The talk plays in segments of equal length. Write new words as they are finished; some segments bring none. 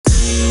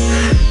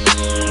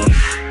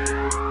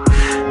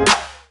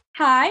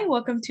Hi,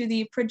 welcome to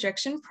the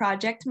Projection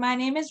Project. My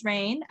name is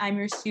Rain. I'm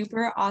your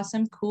super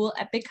awesome, cool,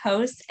 epic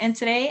host. And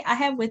today I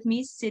have with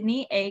me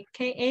Sydney,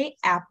 aka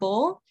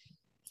Apple.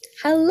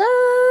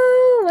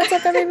 Hello! What's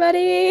up,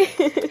 everybody?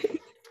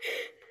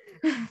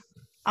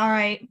 All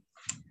right.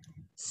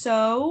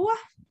 So,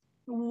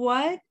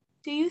 what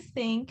do you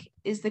think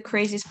is the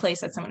craziest place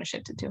that someone has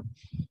shifted to?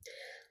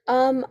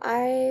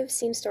 I've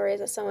seen stories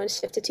that someone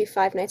shifted to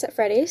Five Nights at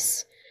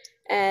Freddy's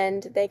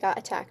and they got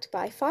attacked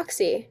by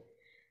Foxy.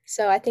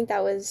 So I think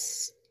that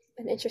was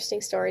an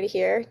interesting story to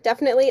hear.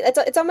 Definitely,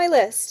 it's on my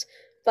list,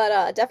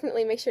 but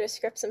definitely make sure to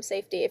script some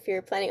safety if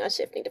you're planning on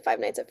shifting to Five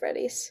Nights at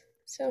Freddy's.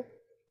 So,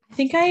 I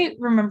think I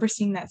remember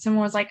seeing that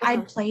someone was like, I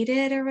uh-huh. played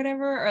it or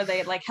whatever, or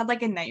they like had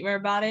like a nightmare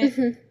about it.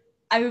 hmm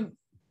I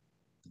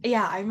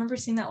yeah, I remember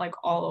seeing that like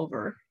all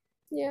over.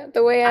 Yeah,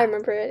 the way I I-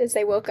 remember it is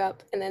they woke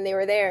up and then they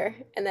were there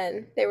and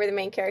then they were the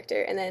main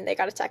character and then they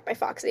got attacked by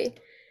Foxy.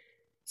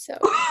 So,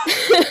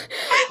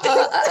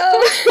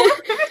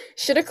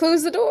 should have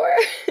closed the door.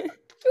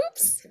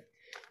 Oops.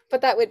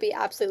 But that would be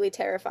absolutely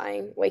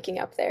terrifying waking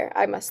up there,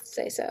 I must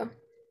say so.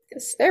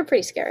 Because they're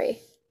pretty scary.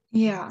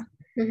 yeah.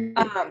 hmm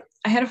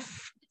I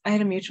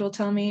had a mutual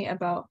tell me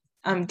about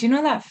do you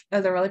know that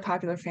the really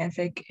popular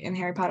fanfic in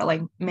Harry Potter,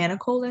 like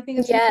Manacled, I think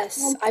is what it's Yes,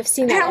 called? I've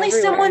seen that Apparently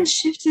someone everywhere.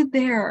 shifted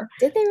there.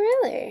 Did they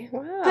really?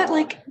 But Wow.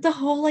 like the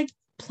whole like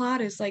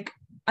plot is like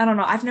I don't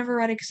know. I've never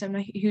read it because I'm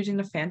not huge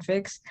into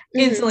fanfics. hmm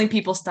Instantly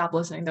people stop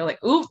listening. They're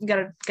like, "Ooh,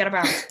 gotta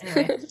bounce."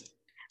 Anyway,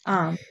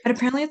 but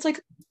apparently it's like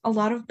a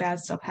lot of bad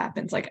stuff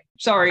happens. Like, I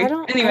sorry.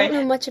 don't I Anyway, don't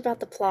know much about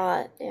the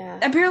plot. Yeah.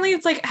 apparently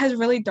it's like has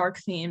really dark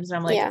themes, and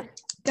I'm like, Yeah.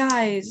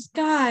 guys,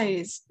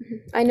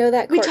 I know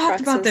that we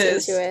talked about Horcruxes into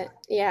this. it.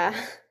 Yeah.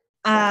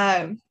 So,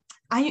 Um,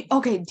 I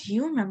okay. Do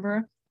you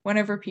remember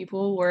whenever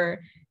people were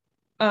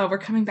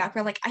coming back?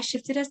 Were like, I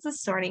shifted as the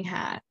Sorting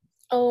Hat.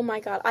 oh my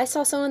God. I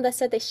saw someone that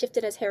said they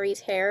shifted as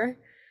Harry's hair.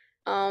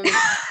 Um,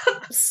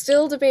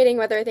 Still debating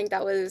whether I think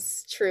that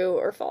was true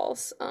or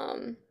false.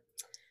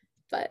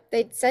 But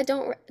they said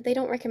they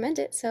don't recommend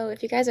it. So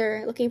if you guys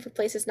are looking for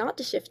places not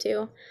to shift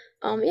to,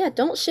 yeah,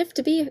 don't shift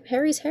to be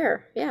Harry's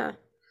hair. Yeah.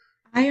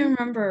 I hmm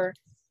remember.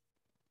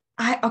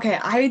 I okay.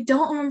 I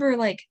don't remember.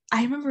 Like,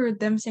 I remember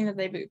them saying that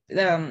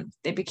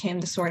they became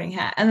the Sorting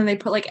Hat, and then they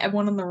put like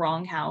everyone in the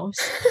wrong house.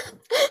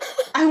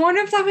 I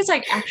wonder if that was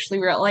like actually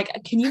real. Like,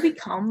 can you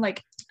become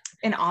like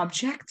an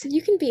object?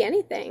 You can be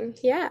anything.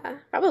 Yeah,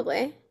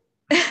 probably.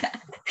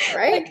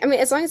 Right? Like, I mean,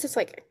 as long as it's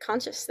like a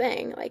conscious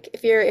thing. Like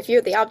if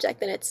you're the object,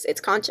 then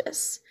it's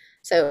conscious.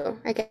 So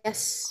I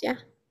guess yeah.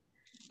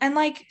 and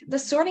like the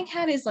Sorting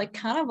Hat is like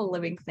kind of a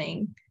living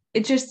thing.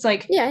 It's just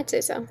like Yeah, I'd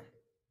say so.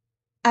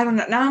 I don't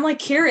know. Now I'm like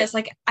curious.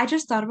 Like I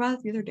just thought about it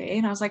the other day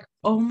and I was like,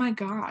 oh my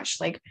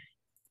gosh, like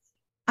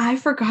I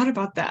forgot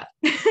about that.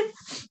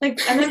 Like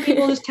and then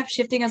people just kept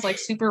shifting as like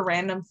super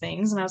random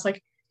things and I was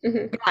like,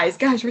 hmm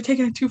guys, we're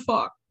taking it too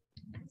far.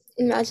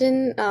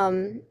 Imagine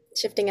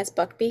shifting as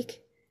Buckbeak.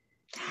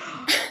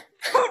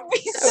 That would be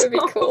That would be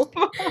so cool.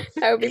 fun.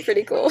 That would be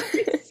pretty cool. That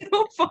would be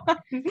so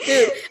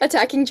Dude, fun.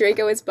 attacking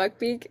Draco as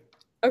Buckbeak.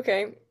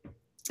 Okay,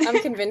 I'm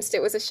convinced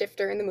it was a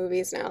shifter in the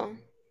movies now.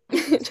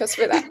 Just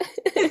for that.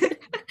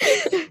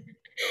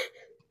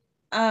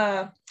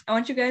 I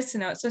want you guys to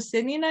know. So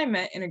Sydney and I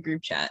met in a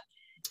group chat.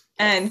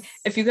 And Yes.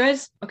 if you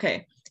guys,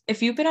 okay,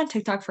 if you've been on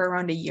TikTok for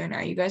around a year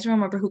now, you guys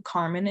remember who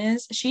Carmen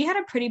is. She had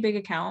a pretty big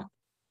account.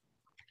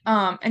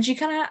 And she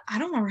kind of, I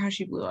don't remember how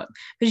she blew up,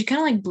 but she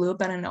kind of like blew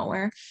up out of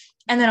nowhere.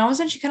 And then all of a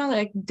sudden she kind of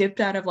like dipped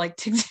out of like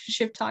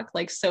TikTok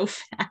like so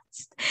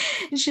fast.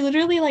 And she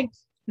literally like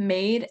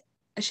made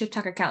a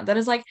TikTok account that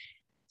is like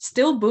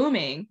still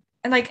booming.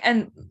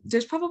 And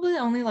there's probably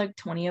only like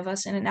 20 of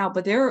us in it now,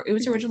 but it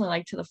was Mhm. originally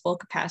like to the full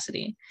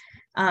capacity.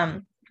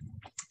 Um,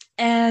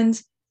 and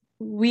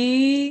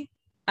we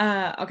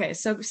okay,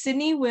 so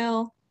Sydney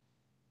will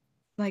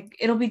like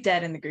it'll be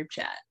dead in the group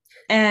chat.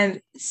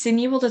 And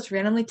Sydney will just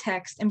randomly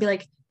text and be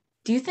like,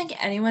 "Do you think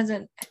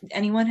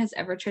anyone has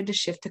ever tried to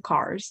shift to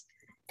cars?"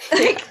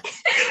 Like,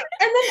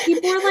 and then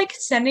people were like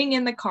sending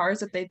in the cars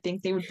that they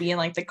think they would be in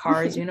like the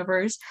Cars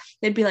universe.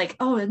 They'd be like,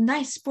 "Oh, a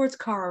nice sports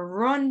car,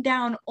 run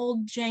down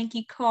old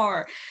janky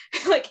car."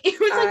 Like it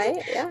was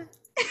Yeah.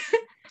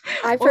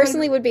 I or like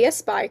personally would be a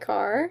spy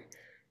car.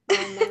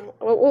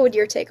 What would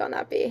your take on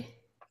that be?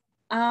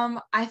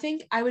 I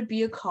think I would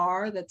be a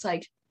car that's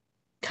like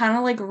kind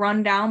of like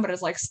run down, but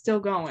it's like still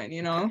going,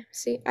 you Okay. know?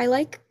 See, I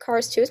like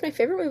Cars 2. It's my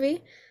favorite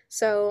movie.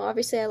 So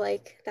obviously I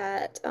like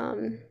that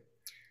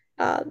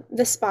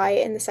the spy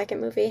in the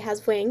second movie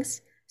has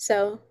wings.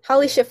 So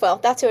Holly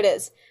Shifwell, that's who it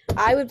is.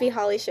 I would be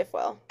Holly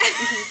Shifwell.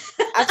 hmm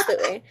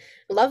Absolutely.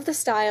 Love the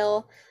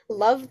style,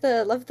 love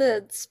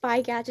the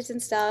spy gadgets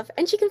and stuff,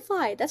 and she can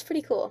fly. That's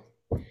pretty cool.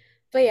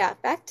 But yeah,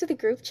 back to the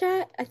group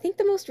chat. I think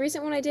the most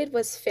recent one I did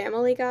was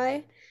Family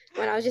Guy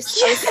when I was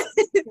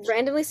Yeah.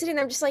 randomly sitting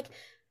there. I'm just like,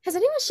 has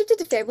anyone shifted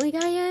to Family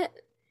Guy yet?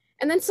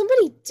 And then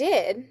somebody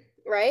did,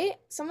 right?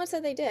 Someone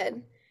said they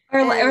did. Or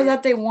And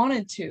that they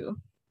wanted to.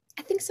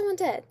 I think someone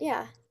did.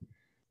 Yeah.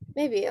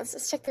 Maybe.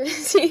 Let's check the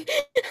see.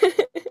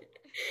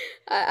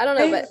 I don't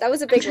know, but that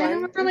was a I'm big trying to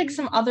one. remember like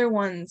some other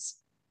ones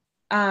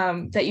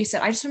that you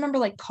said. I just remember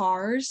like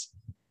cars.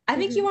 I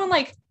think you Hmm. want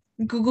like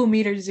Google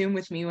Meet or Zoom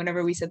with me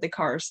whenever we said the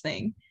cars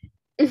thing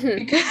Hmm.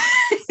 because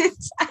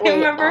I Wait,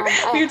 remember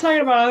we were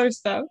talking about other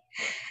stuff.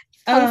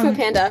 Kung Fu Um,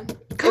 Panda.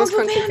 It Kung was Fu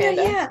Kung Fu Panda,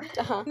 Panda. yeah.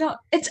 Uh-huh. No,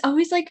 it's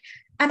always like,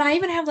 and I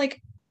even have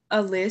like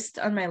a list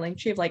on my link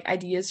tree of like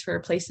ideas for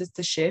places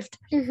to shift,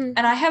 Hmm.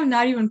 and I have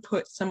not even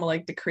put some of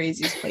like the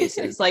craziest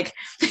places. Like,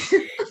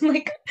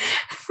 like,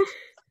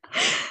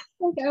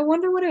 like I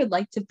wonder what it would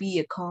like to be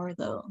a car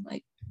though.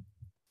 Like,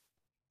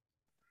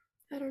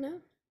 I don't know.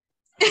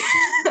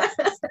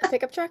 A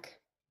pickup truck?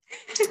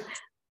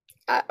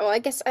 Well, I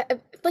guess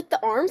like the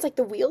arms, like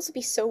the wheels would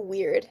be so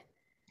weird.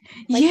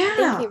 Like thinking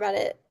yeah. about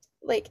it,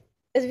 like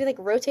it'd be like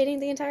rotating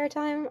the entire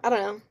time. I don't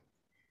know.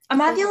 Am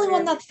I the Definitely only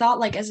one weird. that thought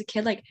like as a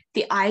kid like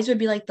the eyes would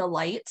be like the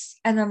lights,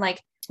 and then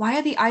like why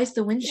are the eyes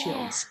the Yeah.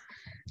 windshields?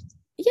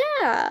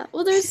 Yeah.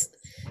 Well, there's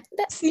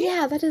that. See,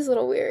 Yeah, that is a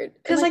little weird.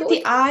 And because like, like but the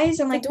wait, eyes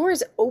and the like door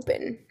is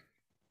open,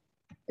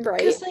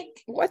 because right?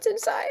 like What's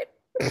inside?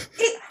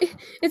 it,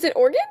 Is it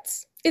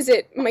organs? Is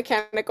it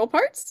mechanical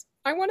parts?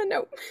 I want to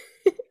know.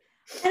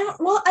 I don't.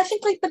 Well, I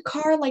think like the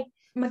car like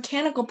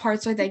mechanical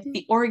parts are like Mhm.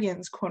 the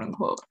organs, quote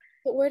unquote.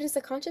 But where does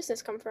the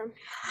consciousness come from?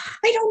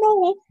 I don't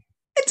know.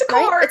 It's a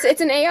Right? car. It's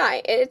an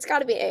AI. It's got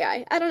to be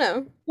AI. I don't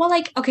know. Well,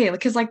 like okay,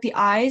 because like the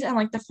eyes and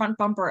like the front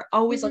bumper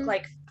always look Hmm.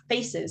 like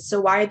faces. So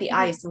why are the Hmm.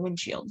 eyes the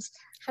windshields?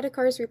 How do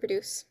cars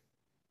reproduce?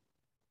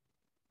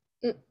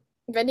 Mm.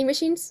 Vending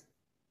machines?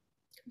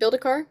 Build a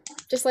car?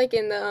 Just like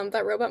in the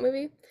that robot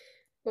movie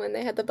when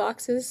they had the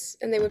boxes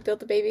and they would build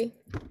the baby.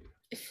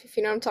 If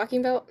you know what I'm talking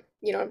about,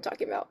 you know what I'm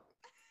talking about.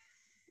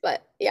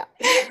 But yeah,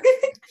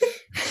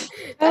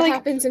 that Like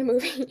happens in a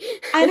movie.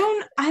 I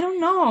don't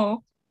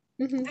know.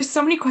 Hmm. There's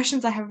so many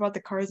questions I have about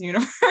the Cars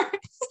universe.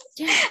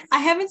 Yeah. I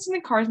haven't seen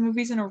the Cars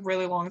movies in a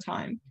really long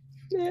time.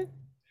 Yeah.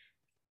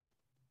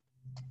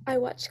 I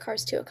watched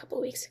Cars 2 a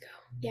couple weeks ago.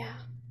 Yeah.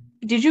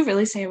 Did you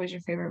really say it was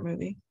your favorite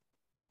movie?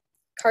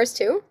 Cars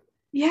 2?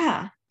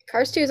 Yeah.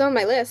 Cars 2 is on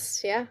my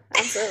list. Yeah,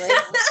 absolutely.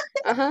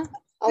 Uh-huh.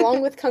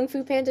 Along with Kung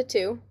Fu Panda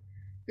 2.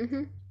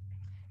 Hmm.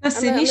 Now,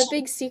 Sydney, I'm a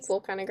big sequel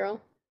kind of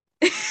girl.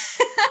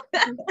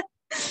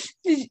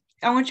 Mhm.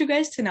 I want you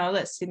guys to know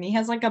that Sydney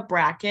has like a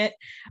bracket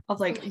of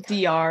Oh my like God.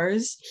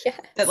 DRs that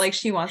Yes. like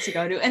she wants to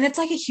go to. And it's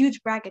like a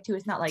huge bracket too.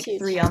 It's not It's like huge.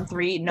 3 on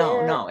 3. No,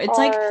 There no. It's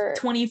like are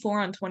 24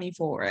 on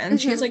 24. And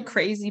she has Mhm. like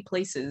crazy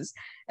places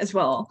as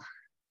well.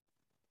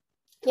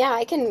 Yeah,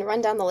 I can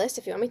run down the list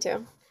if you want me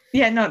to.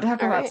 Yeah, no,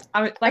 talk All about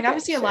right. like Okay,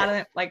 obviously a lot sure.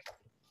 of it, like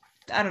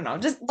I don't know, A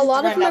just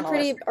lot of run them are down the list.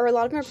 pretty, or a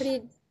lot of them are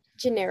pretty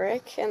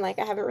generic, and like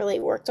I haven't really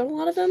worked on a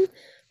lot of them,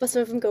 but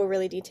some of them go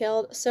really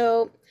detailed.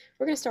 So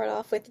we're gonna start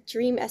off with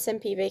Dream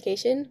SMP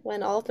Vacation,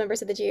 when all of the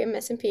members of the GM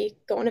SMP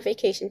go on a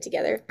vacation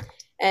together,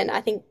 and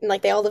I think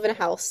like they all live in a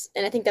house,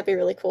 and I think that'd be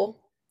really cool.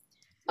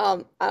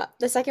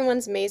 The second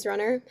one's Maze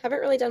Runner. Haven't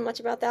really done much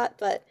about that,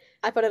 but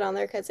I put it on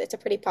there because it's a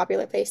pretty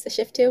popular place to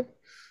shift to.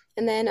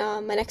 And then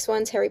my next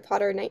one's Harry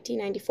Potter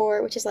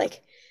 1994, which is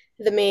like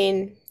the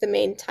main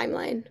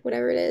timeline,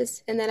 whatever it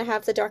is. And then I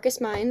have The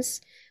Darkest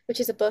Minds, which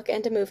is a book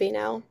and a movie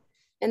now.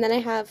 And then I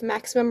have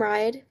Maximum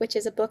Ride, which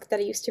is a book that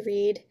I used to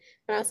read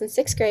when I was in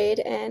sixth grade,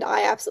 and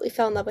I absolutely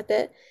fell in love with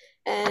it.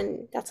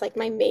 And that's like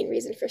my main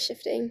reason for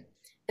shifting.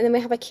 And then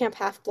we have a Camp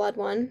Half Blood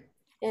one,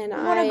 and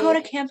I want to go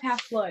to Camp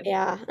Half Blood.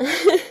 yeah,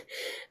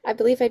 I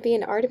believe I'd be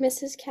in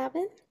Artemis's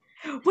cabin.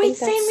 I Wait,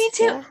 think same me that's,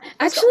 too. yeah.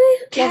 Let's go. Actually,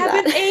 love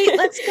Cabin 8, that.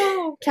 let's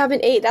go. Cabin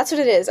 8, that's what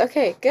it is.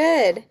 Okay,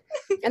 good.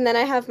 And then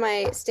I have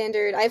my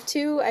standard, I have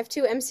two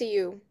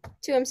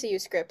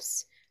MCU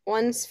scripts.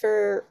 One's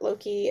for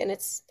Loki and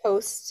it's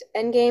post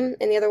Endgame,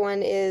 and the other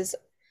one is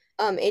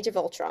Age of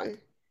Ultron.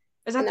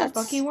 Is And that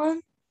the Bucky that's,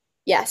 one?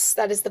 yes,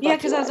 that is the Yeah, Bucky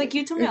because I was like, one.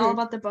 you told me all Hmm.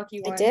 about the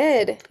Bucky I one.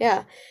 did,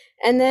 yeah.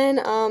 And then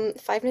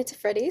Five Nights at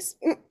Freddy's.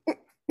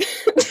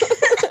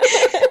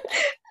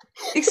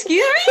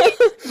 Excuse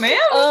me,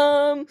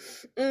 ma'am.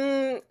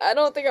 I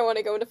don't think I want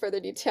to go into further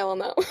detail on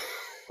that one.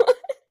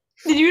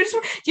 Did you just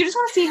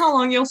want to see how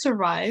long you'll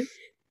survive?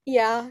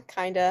 Yeah,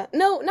 kinda.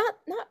 No, not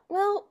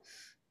well,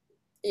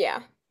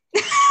 yeah.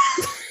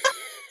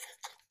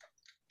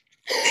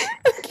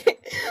 Okay,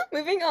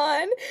 moving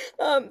on.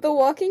 The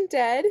Walking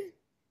Dead.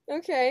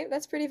 Okay,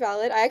 that's pretty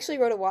valid. I actually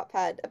wrote a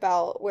Wattpad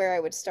about where I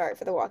would start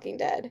for The Walking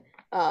Dead,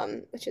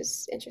 which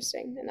is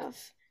interesting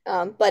enough.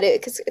 But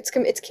because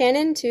it's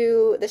canon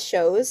to the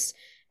shows,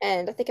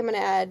 and I think I'm gonna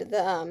add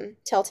the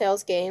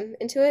Telltale's game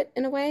into it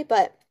in a way.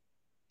 But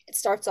it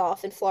starts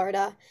off in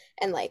Florida,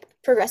 and like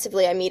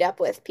progressively, I meet up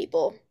with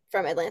people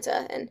from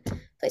Atlanta and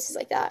places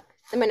like that.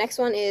 And my next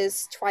one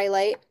is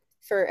Twilight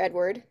for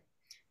Edward.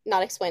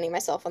 Not explaining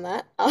myself on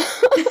that.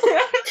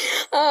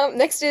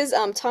 Next is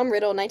Tom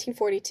Riddle,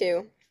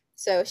 1942.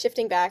 So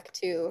shifting back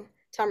to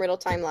Tom Riddle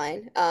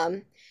timeline.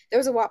 There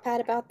was a Wattpad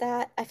about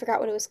that. I forgot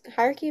what it was.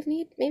 Hierarchy of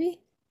Need, maybe?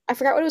 I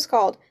forgot what it was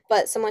called,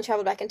 but someone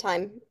traveled back in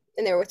time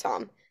and they were with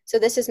Tom. So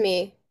this is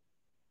me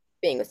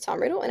being with Tom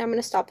Riddle, and I'm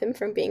gonna stop him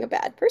from being a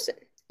bad person.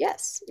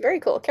 Yes, very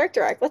cool.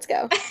 Character arc. Let's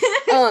go.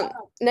 Um,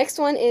 Next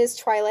one is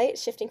Twilight,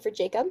 shifting for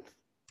Jacob.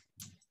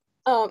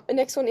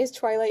 Next one is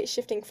Twilight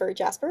shifting for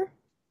Jasper.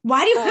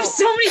 Why do you have Um,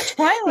 so many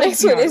Twilight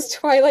Next one DRs? is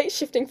Twilight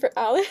shifting for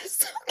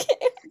Alice. Okay.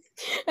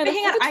 Wait, Enough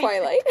hang for on. the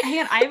Twilight. Hang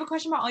on. I have a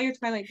question about all your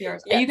Twilight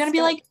DRs. Are you gonna Yes, be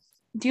go ahead. like,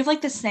 do you have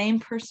like the same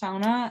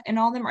persona in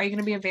all of them? Or are you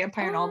gonna be a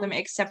vampire in all of them Um,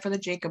 except for the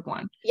Jacob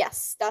one?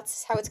 yes,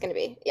 that's how it's gonna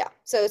be. Yeah.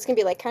 So it's gonna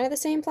be like kind of the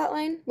same plot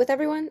line with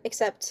everyone,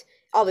 except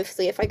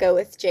obviously if I go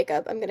with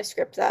Jacob, I'm gonna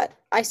script that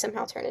I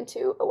somehow turn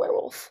into a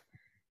werewolf.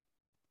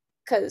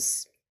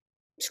 Because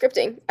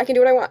scripting, I can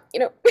do what I want,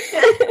 you know.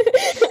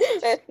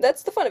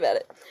 That's the fun about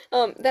it.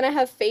 Then I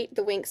have Fate,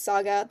 the Winx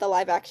Saga, the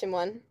live action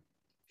one.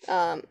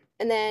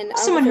 And then I don't know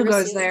Someone if you've who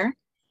ever goes seen. there.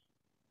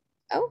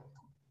 Oh,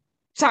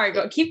 Sorry,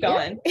 go keep yeah.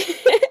 going.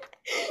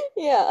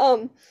 Yeah, I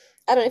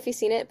don't know if you've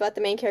seen it, but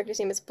the main character's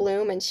name is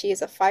Bloom and she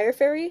is a fire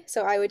fairy,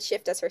 so I would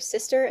shift as her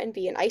sister and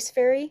be an ice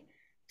fairy.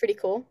 Pretty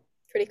cool.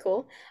 Pretty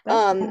cool. That's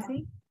Um,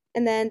 fancy.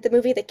 and then the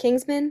movie The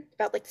Kingsman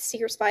about like the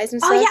secret spies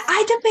and Oh yeah, stuff.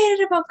 I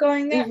debated about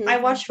going there. I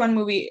Hmm. watched one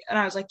movie and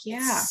I was like, It's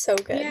yeah, so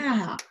good.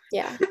 yeah.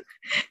 Yeah.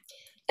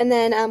 And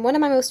then one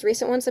of my most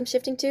recent ones I'm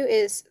shifting to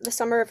is the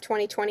summer of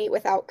 2020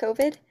 without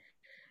COVID.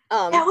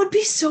 That Um, would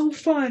be so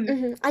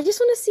fun. I just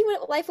want to see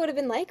what life would have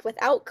been like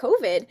without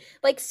COVID.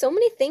 Like so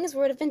many things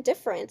would have been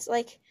different.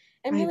 Like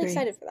I'm I really agree.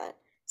 excited for that.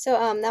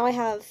 So now I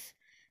have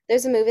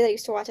there's a movie that I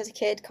used to watch as a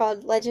kid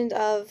called Legend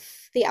of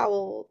the The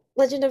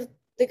Legend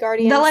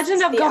Guardians,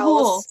 of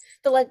Gahul.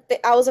 the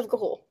Owls of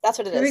Gahul. That's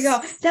what it There we go.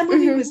 is. That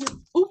movie Hmm. was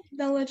oop,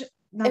 the legend.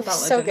 Not It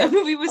was that so legend. That good.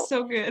 movie was Oh,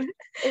 so good.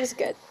 it was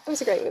good. It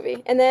was a great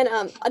movie. And then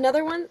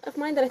another one of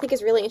mine that I think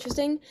is really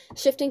interesting,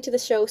 shifting to the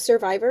show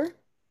Survivor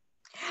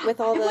with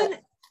all I the. would.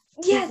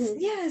 Yes, Mhm.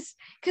 yes.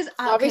 Because okay,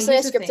 Obviously,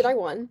 I here's the scripted. I thing.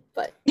 won,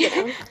 but you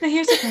know, No,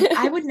 here's the thing.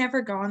 I would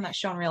never go on that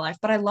show in real life,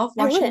 but I love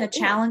I watching the wouldn't.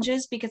 Yeah.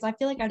 challenges because I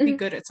feel like I'd be Mhm.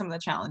 good at some of the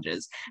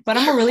challenges. But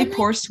I'm a Yeah, really and like,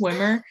 poor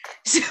swimmer,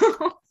 so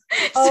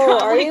oh,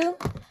 I'm are like, you?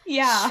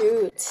 yeah.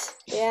 Shoot.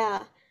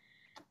 Yeah.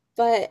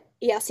 But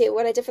yeah, see,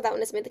 what I did for that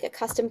one is made like a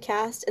custom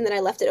cast, and then I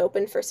left it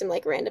open for some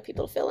like random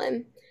people to fill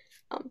in.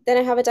 Then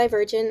I have a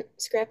Divergent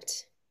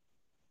script,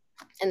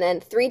 and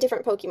then three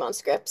different Pokemon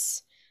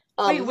scripts.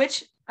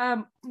 Wait,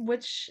 Um,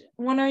 which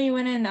one are you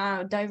in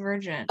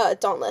Divergent?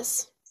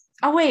 Dauntless.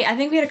 Oh wait, I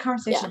think we had a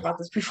conversation Yeah, about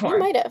this we before.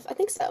 might have. I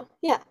think so.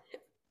 Yeah.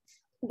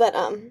 But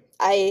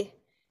I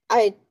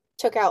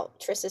took out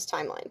Triss's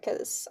timeline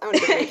because I want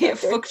to be the main Yeah,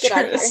 character. fuck Get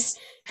out of here. Triss.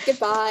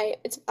 Goodbye.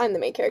 I'm the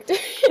main character.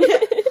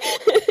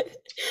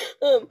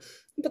 Um,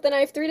 but then I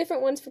have three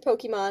different ones for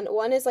Pokemon.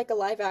 One is like a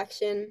live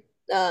action,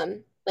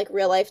 like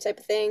real life type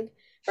of thing,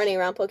 running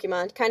around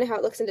Pokemon, kind of how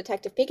it looks in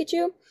Detective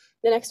Pikachu.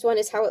 The next one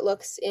is how it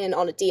looks in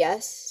on a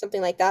DS,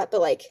 something like that,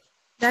 but like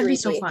That'd be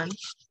so 3D. fun.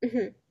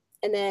 Hmm.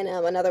 And then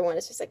another one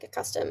is just like a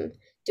custom,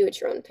 do at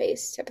your own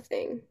pace type of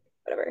thing,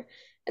 whatever.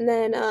 And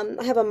then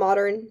I have a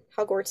modern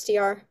Hogwarts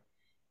DR,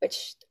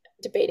 which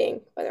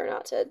debating whether or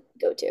not to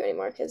go to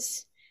anymore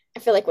because I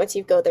feel like once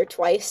you go there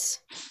twice,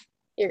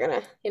 you're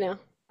gonna,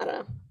 I don't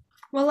know.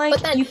 Well, But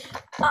like then, you,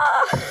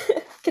 ah,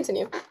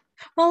 continue.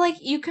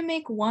 you can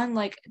make one.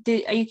 Like,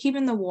 are you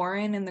keeping the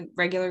Warren and the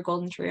regular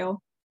Golden Trio?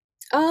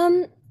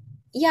 Um,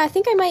 yeah, I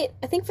think I might.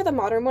 I think for the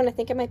modern one, I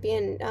think I might be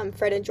in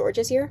Fred and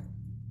George's year, and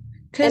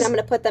I'm Because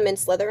gonna put them in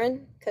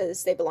Slytherin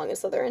because they belong in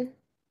Slytherin.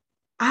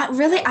 I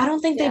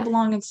don't think they Yeah,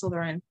 belong in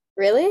Slytherin.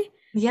 really.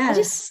 I just,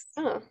 Yes.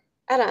 oh,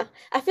 I don't know.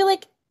 I feel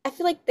like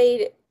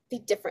they'd be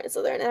different in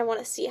Slytherin, and I want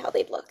to see how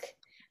they'd look.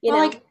 You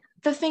Well, know? like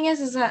the thing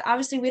is that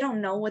obviously we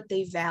don't know what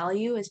they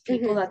value as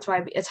people. Mm-hmm. That's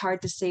why it's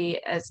hard to see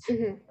as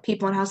Mm-hmm.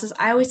 people in houses.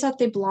 I always thought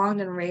they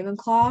belonged in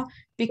Ravenclaw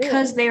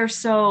because Really? they are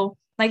so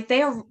like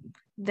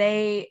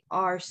they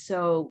are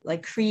so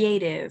like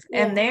creative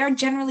and Yeah. they are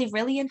generally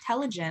really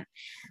intelligent.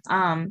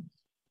 Um,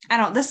 I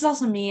don't. This is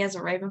also me as a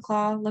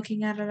Ravenclaw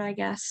looking at it. I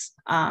guess.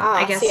 I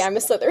Ah, see, guess. I'm a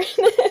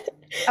Slytherin.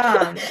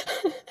 Um,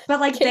 but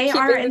like they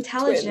are Keeping the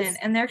intelligent twins.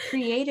 and they're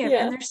creative and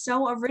Yeah. they're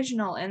so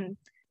original and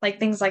like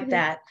things like Hmm.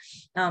 that.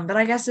 But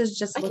I guess it's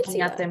just I can looking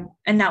see at that. them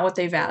and not what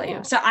they value.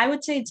 Yeah. So I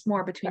would say it's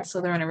more between Okay.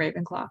 Slytherin and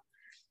Ravenclaw.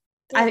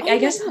 Yeah. I Oh, yeah,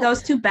 guess yeah.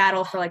 those two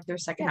battle for like their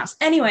second Yeah. house.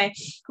 Anyway,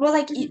 well,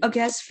 like Hmm. I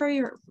guess for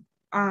your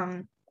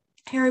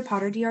Harry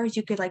Potter DRs,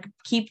 you could like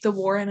keep the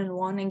Warren in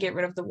one and get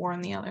rid of the War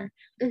in the other.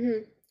 Hmm.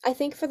 I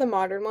think for the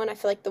modern one, I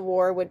feel like the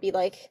war would be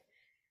like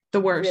The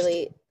worst.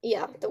 really,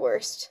 yeah, the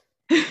worst.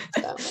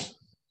 So,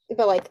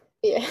 but like,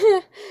 yeah.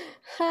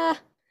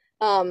 Ha.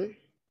 Um,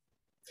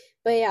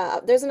 but yeah,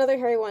 there's another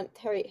Harry one.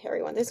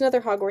 There's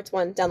another Hogwarts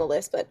one down the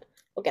list, but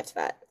we'll get to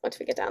that once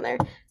we get down there.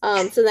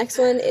 So the next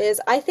one is,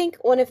 I think,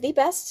 one of the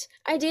best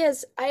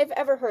ideas I've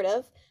ever heard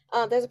of.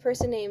 There's a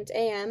person named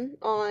AM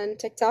on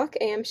TikTok,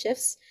 AM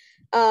Shifts,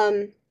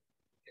 um,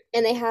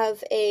 and they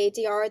have a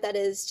DR that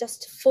is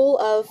just full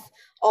of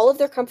all of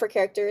their comfort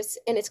characters,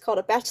 and it's called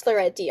a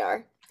Bachelorette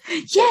DR.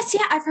 So, Yes,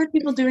 yeah, I've heard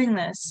people doing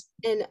this.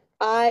 and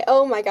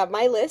oh my God,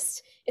 my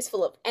list is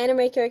full of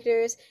anime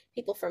characters,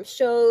 people from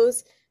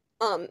shows,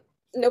 um,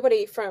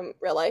 nobody from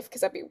real life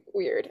because that'd be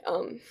weird.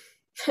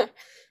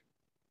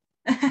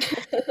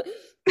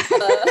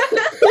 Uh,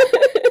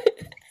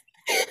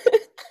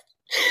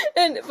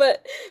 and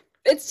but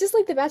it's just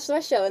like the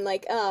Bachelorette show, and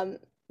like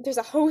there's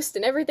a host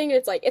and everything.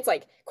 And it's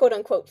like quote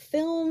unquote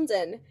filmed,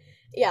 and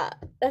yeah,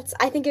 that's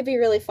I think it'd be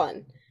really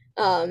fun.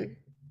 Um,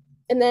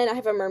 and then I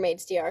have a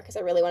mermaid's DR because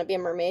I really want to be a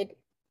mermaid,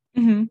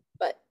 Hmm.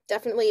 but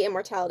definitely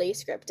immortality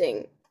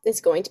scripting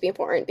is going to be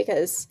important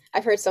because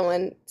I've heard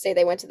someone say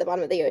they went to the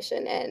bottom of the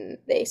ocean and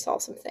they saw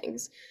some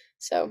things.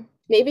 So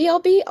maybe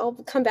I'll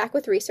come back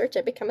with research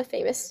and become a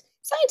famous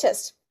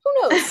scientist. Who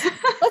knows?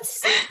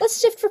 Let's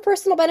shift for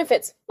personal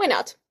benefits. Why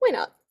not? Why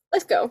not?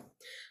 Let's go.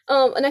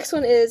 The next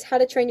one is How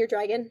to Train Your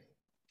Dragon.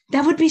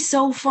 That would be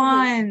so Hmm.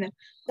 fun.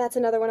 That's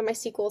another one of my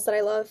sequels that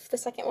I love. The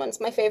second one's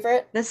my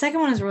favorite. The second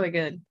one is really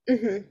good.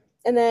 Hmm.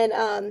 And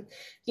then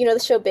you know the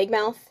show Big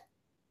Mouth?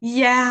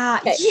 Yeah,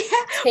 Okay. yeah.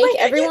 Take Wait, you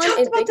everyone talked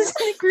in about Big this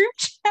Mouth. in a group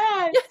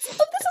chat. Yes,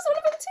 oh, this is one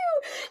of them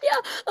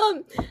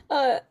too.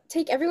 Yeah.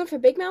 Take everyone from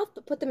Big Mouth,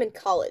 but put them in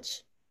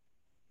college.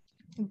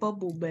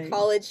 Bubble Bay.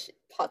 College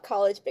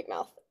Big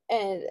Mouth.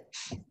 And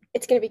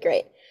it's gonna be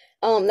great.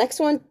 Next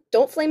one,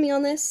 don't flame me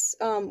on this.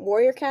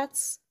 Warrior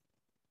Cats.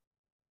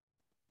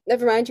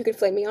 Never mind, you can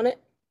flame me on it.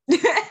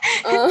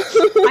 Uh,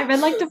 I read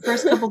like the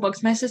first couple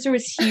books. My sister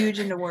was huge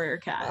into Warrior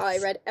I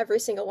Cats. read every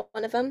single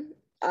one of them.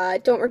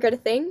 Don't regret a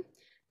thing.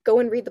 Go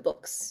and read the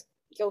books.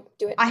 Go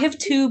do it. I have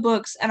two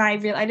books, and I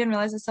didn't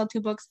realize I still had two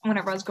books.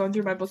 Whenever I was going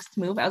through my books to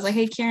move, I was like,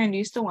 "Hey, Karen, do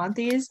you still want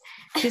these?"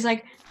 She's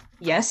like,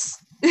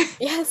 "Yes."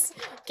 Yes,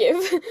 give.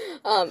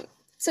 Um,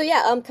 so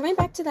yeah, coming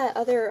back to that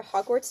other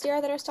Hogwarts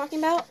DR that I was talking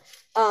about,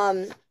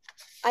 um,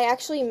 I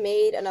actually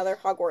made another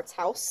Hogwarts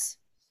house,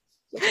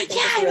 which I Yeah, think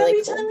is I really remember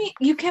you cool. telling me.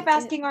 You I kept did.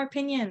 asking our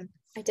opinion.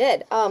 I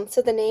did.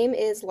 So the name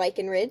is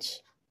Lichen Ridge,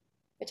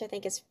 which I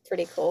think is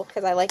pretty cool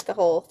because I like the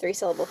whole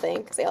three-syllable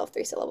thing because they all have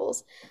three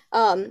syllables.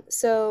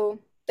 So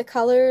the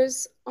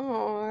colors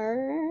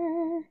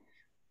are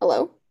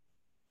hello?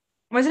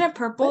 Wasn't it What?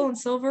 purple and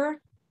silver?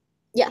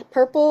 Yeah,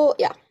 purple.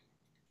 Yeah,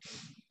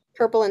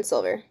 purple and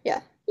silver.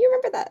 Yeah, you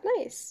remember that.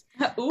 Nice.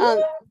 Ooh.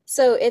 Um,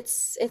 so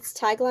its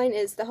tagline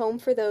is the home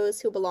for those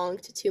who belong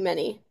to too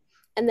many.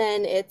 And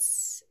then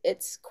its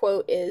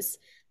quote is,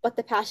 but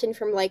the passion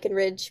from Lichen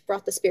Ridge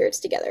brought the spirits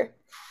together.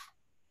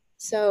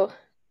 So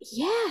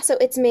yeah, so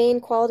its main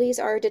qualities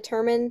are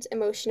determined,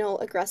 emotional,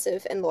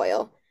 aggressive, and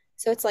loyal.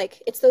 So it's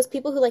like it's those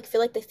people who like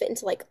feel like they fit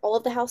into like all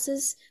of the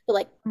houses, but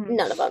like Mm.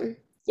 none of them,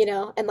 you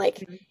know? And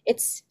like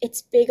it's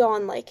big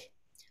on like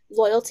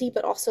loyalty,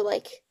 but also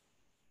like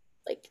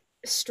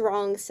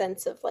strong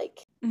sense of like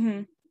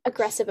Mm-hmm.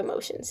 aggressive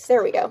emotions.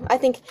 There we go. I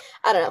don't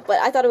know, but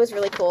I thought it was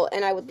really cool,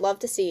 and I would love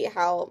to see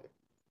how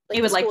It like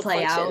the would school like would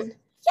play out. function.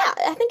 Yeah,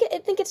 I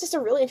think it's just a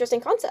really interesting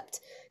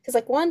concept because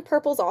like one,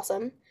 purple's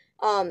awesome.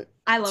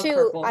 I love Two,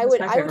 purple. That's my I would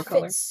favorite fit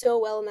color. so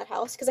well in that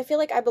house because I feel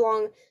like I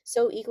belong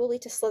so equally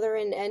to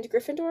Slytherin and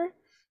Gryffindor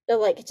that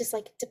like it just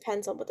like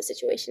depends on what the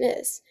situation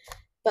is.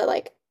 But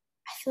like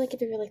I feel like it'd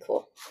be really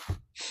cool.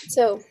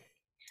 So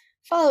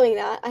following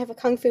that, I have a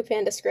Kung Fu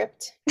Panda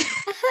script.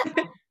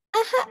 Aha,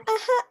 aha,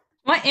 aha.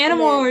 What And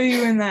animal then are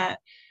you in that?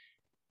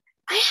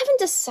 I haven't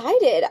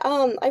decided.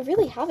 I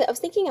really haven't. I was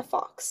thinking a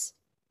fox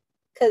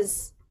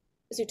because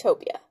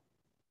Zootopia.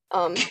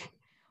 Um,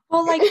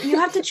 Well, like you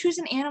have to choose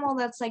an animal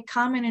that's like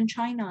common in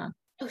China.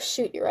 oh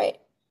shoot, you're right.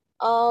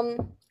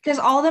 Um, Because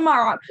all of them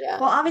are, yeah,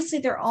 well, obviously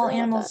they're all forgot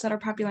about animals that. that are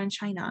popular in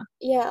China.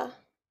 Yeah,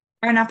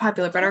 Or not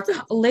popular, I but have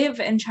to. live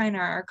in China,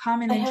 are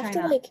common I in have to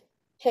China. like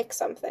pick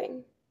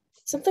something,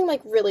 something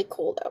like really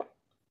cool though.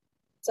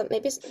 So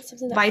maybe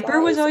something that Viper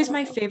was flies. I always don't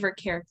my know. favorite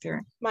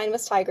character. Mine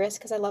was Tigress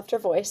because I loved her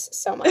voice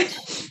so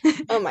much.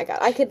 Oh my God,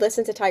 I could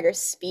listen to Tigress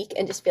speak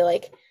and just be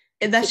like,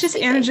 That's keep just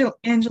speaking. Angelina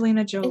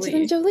Angelina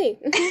Jolie. Jolie.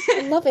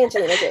 I love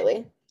Angelina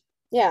Jolie.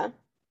 Yeah.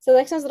 So the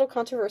next one's a little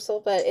controversial,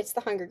 but it's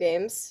the Hunger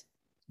Games.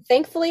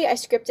 Thankfully, I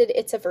scripted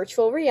it's a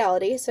virtual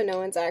reality, so no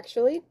one's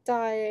actually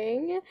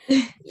dying.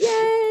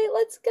 Yay,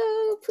 let's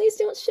go. Please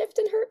don't shift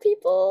and hurt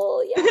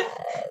people.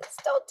 Yes,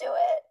 don't do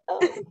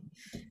it.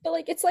 But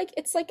like it's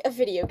like a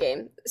video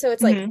game. So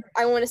it's like Hmm.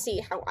 I want to see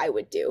how I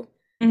would do.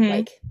 Hmm.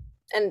 Like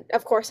and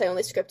of course I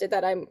only scripted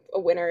that I'm a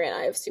winner and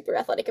I have super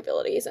athletic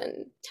abilities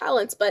and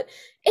talents, but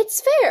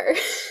it's fair.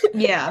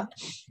 Yeah.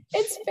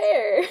 It's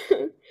fair.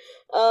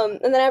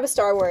 And then I have a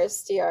Star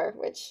Wars DR,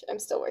 which I'm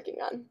still working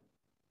on.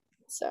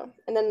 So,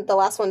 and then the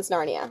last one's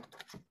Narnia.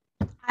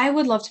 I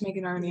would love to make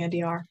an Narnia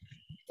DR.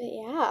 But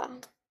yeah,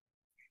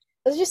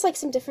 those are just like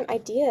some different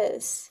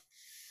ideas.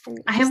 And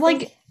I I have just like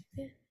think,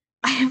 yeah.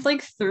 I have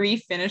like three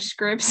finished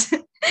scripts,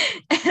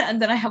 and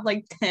then I have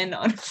like 10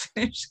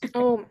 unfinished scripts.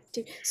 Oh,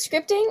 dude,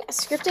 scripting.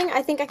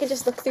 I think I could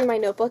just look through my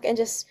notebook and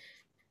just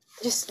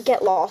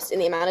get lost in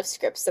the amount of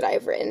scripts that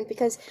I've written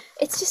because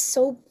it's just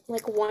so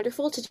like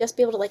wonderful to just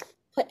be able to like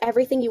put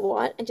everything you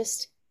want and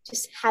just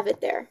have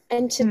it there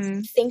and to Hmm.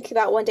 think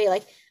about one day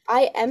like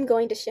I am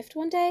going to shift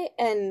one day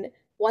and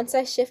once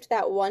I shift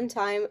that one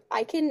time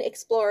I can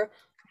explore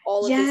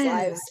all of these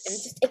lives and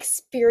Yes. just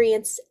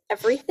experience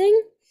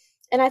everything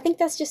and I think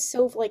that's just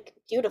so like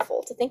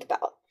beautiful to think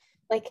about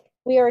like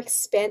we are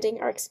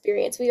expanding our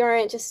experience we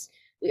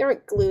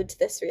aren't glued to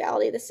this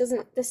reality.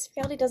 This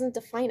reality doesn't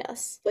define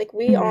us. Like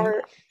we Hmm.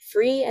 are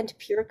free and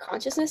pure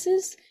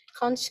consciousnesses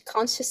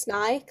conscious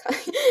nigh.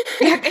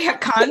 Yeah, yeah,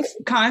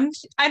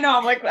 cons. I know.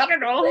 I'm like, I don't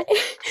know.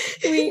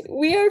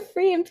 We are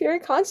free and pure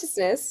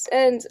consciousness,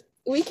 and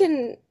we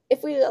can,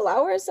 if we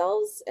allow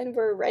ourselves and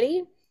we're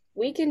ready,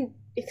 we can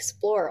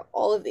explore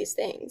all of these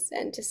things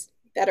and just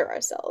better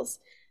ourselves.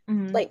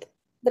 Mhm. Like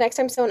the next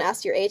time someone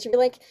asks your age and be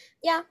like,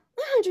 yeah,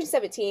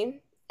 117,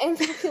 and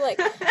they'll be like,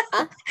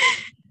 huh,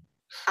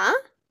 huh,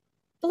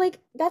 but like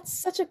that's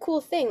such a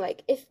cool thing.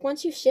 Like if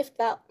once you shift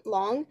that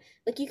long,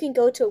 like you can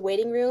go to a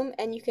waiting room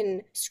and you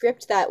can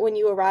script that when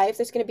you arrive,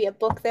 there's going to be a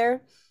book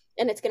there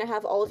and it's going to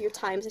have all of your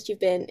times that you've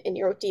been in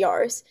your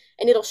DRs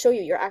and it'll show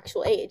you your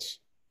actual age.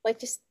 Like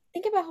just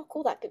think about how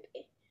cool that could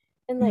be.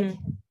 And like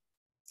Mhm.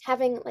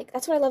 having like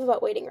that's what I love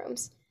about waiting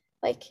rooms.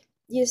 Like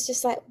use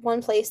just that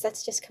one place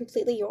that's just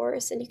completely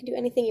yours and you can do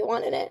anything you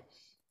want in it.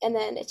 And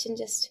then it can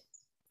just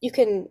you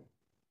can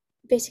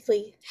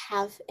basically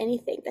have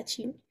anything that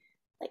you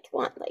like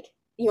want. Like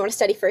you want to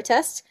study for a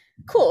test?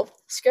 Cool.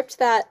 Script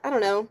that, I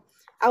don't know,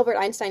 Albert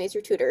Einstein is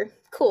your tutor.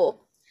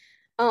 Cool.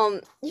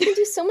 You can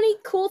do so many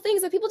cool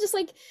things that people just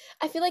like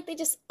I feel like they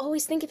just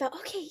always think about,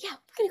 okay, yeah,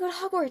 we're gonna go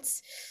to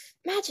Hogwarts.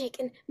 Magic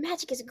and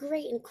magic is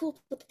great and cool,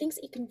 but the things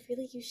that you can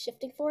really use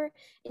shifting for,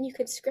 and you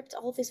can script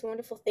all of these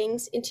wonderful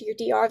things into your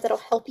DR that'll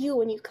help you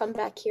when you come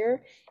back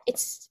here.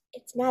 It's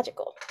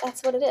magical.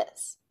 That's what it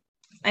is.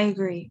 I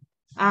agree.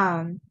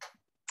 Um,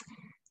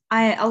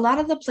 I a lot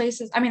of the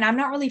places, I mean, I'm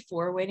not really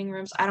for waiting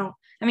rooms. I don't,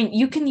 I mean,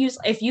 you can use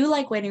if you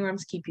like waiting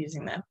rooms, keep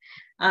using them.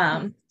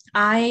 Mhm.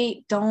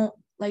 I don't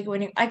like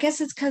waiting. I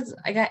guess it's because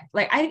I got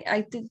like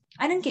I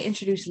didn't get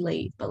introduced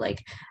late, but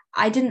like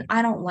I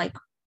don't like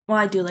well,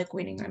 I do like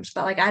waiting rooms,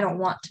 but like I don't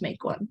want to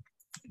make one.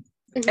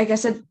 I Mhm.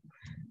 guess it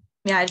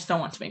yeah, I just don't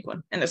want to make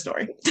one in the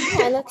story.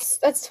 Yeah, and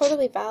that's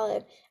totally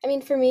valid. I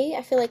mean, for me,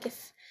 I feel like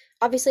if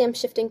obviously I'm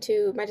shifting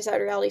to my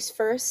desired realities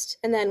first,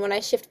 and then when I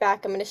shift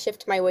back, I'm gonna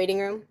shift to my waiting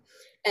room,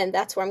 and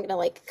that's where I'm gonna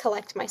like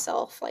collect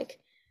myself, like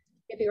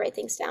maybe write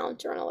things down,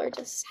 journal, or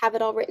just have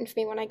it all written for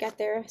me when I get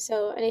there.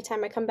 So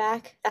anytime I come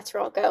back, that's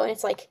where I'll go, and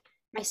it's like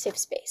my safe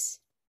space.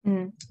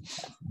 Mm.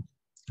 So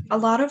A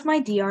lot of my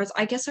DRs,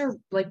 I guess, are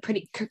like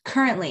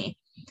currently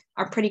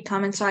are pretty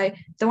common. So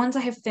the ones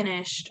I have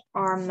finished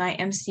are my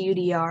MCU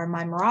DR,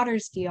 my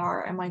Marauders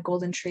DR, and my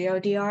Golden Trio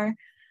DR.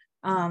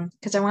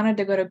 Because I wanted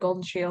to go to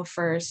Golden Trio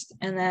first,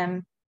 and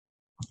then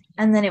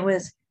it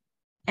was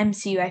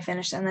MCU I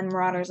finished, and then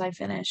Marauders I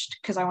finished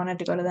because I wanted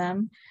to go to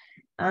them.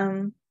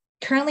 Um,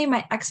 Currently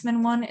my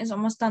X-Men one is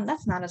almost done.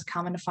 That's not as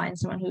common to find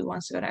someone who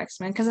wants to go to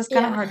X-Men because it's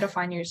kind of yeah. hard to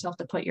find yourself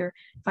to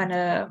find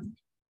a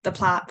the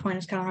plot point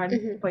is kind of hard to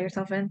Hmm. put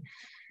yourself in.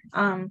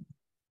 Um,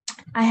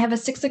 I have a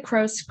Six of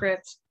Crows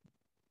script.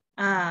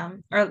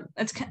 Or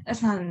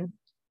it's not an,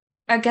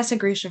 I guess a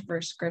Grisha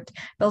first script,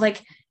 but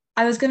like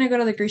I was gonna go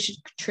to the Grisha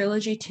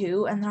trilogy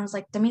too, and then I was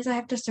like, that means I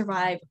have to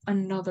survive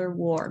another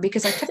war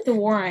because I took the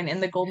war in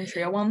the Golden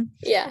Trio one.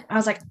 Yeah, I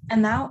was like,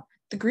 and now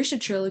the Grisha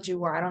trilogy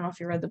war. I don't know if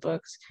you read the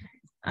books.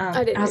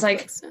 I didn't I was read the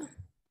like, books, so.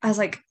 I was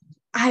like,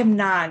 I'm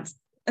not.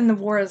 And the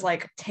war is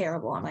like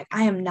terrible. I'm like,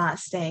 I am not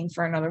staying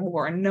for another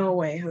war. No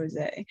way,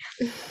 Jose.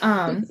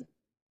 Um,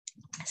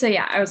 so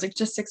yeah, I was like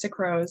just Six of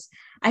Crows.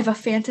 I have a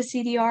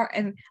fantasy DR,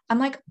 and I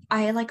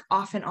like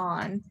off and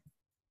on did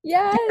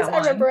Yes, that I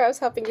one. remember I was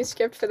helping you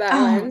script for that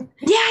one.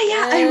 Yeah,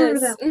 I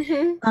remember Yes.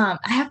 that.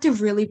 I have to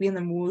really be in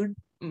the mood.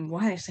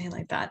 Why did I say it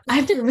like that? I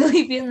have to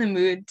really be in the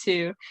mood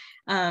to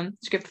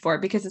script for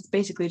it because it's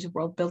basically just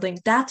world building.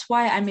 That's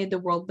why I made the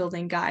world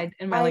building guide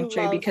in my I link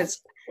tree love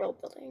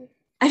world building.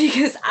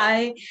 because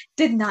I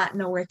did not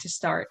know where to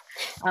start.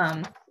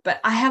 But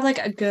I have like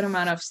a good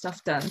amount of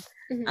stuff done.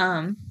 Mhm.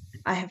 Um,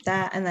 I have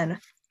that, and then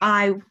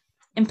I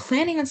am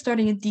planning on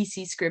starting a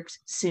DC script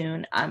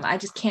soon. I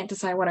just can't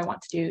decide what I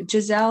want to do.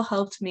 Giselle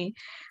helped me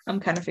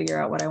kind of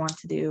figure out what I want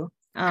to do.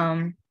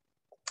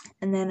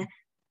 And then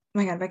oh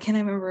my god, why can't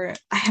I remember it?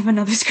 I have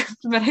another script,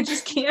 but I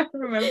just can't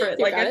remember it.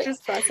 You Like got it it?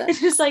 just Process. it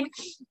just like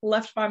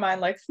left my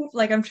mind like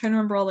I'm trying to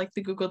remember all like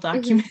the Google Hmm.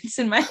 documents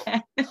in my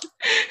head.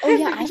 Oh And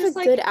yeah, I I'm have a just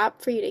like good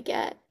app for you to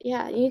get.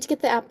 Yeah, you need to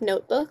get the app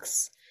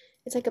Notebooks.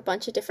 It's like a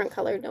bunch of different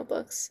colored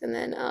notebooks, and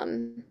then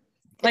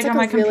it's like like on a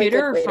my really computer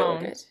good or way to phone.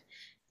 organize.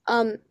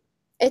 Um,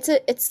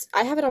 it's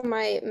I have it on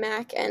my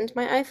Mac and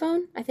my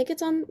iPhone. I think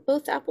it's on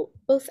both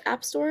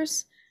app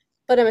stores,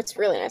 but it's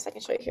really nice. I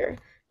can show you here.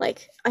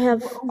 Like I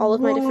have all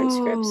of my different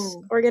scripts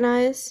Whoa.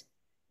 organized.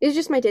 These are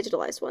just my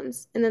digitalized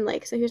ones, and then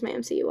like so here's my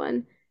MCU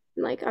one,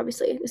 and like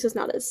obviously this is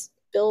not as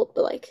built,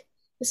 but like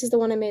this is the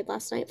one I made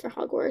last night for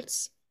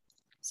Hogwarts.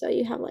 So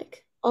you have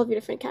like all of your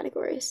different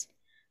categories.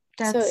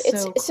 So That's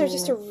so it's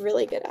just a cool.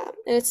 really good app,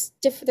 and it's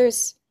different.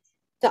 There's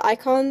the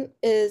icon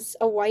is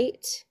a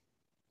white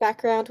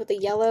background with a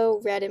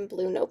yellow, red, and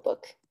blue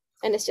notebook,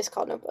 and it's just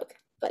called Notebook.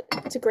 But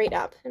it's a great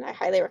app, and I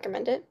highly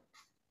recommend it.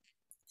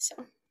 So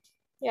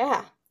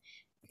yeah,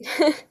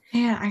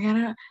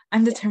 Yeah,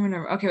 I'm determined.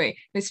 Okay, wait.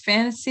 There's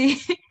fantasy,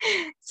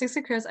 Six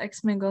of Crows,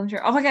 X-Men, Golden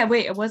Share. Oh my God,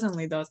 wait, it wasn't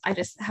only those. I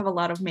just have a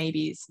lot of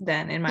maybes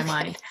then in my Okay.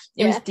 mind.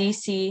 It was Yeah.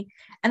 DC,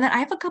 and then I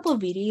have a couple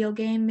of video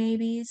game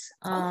maybes.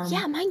 Oh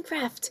yeah,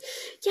 Minecraft.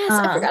 Yes,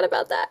 I Uh, forgot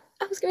about that.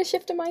 I was gonna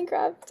shift to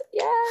Minecraft.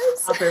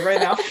 Yes. I'll it right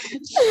now.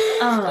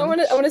 Um, I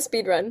wanna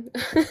speed run.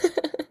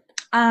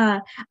 uh,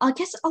 I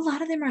guess a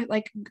lot of them are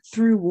like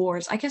through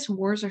wars. I guess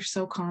wars are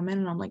so common,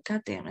 and I'm like,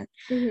 God damn it.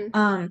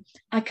 Hmm.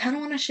 I kind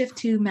of want to shift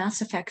to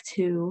Mass Effect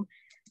 2.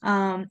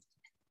 Um,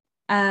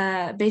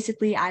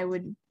 basically I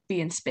would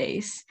be in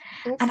space.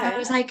 And I Okay.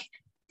 was like,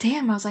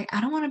 damn, I was like, I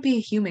don't want to be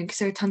a human because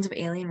there are tons of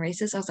alien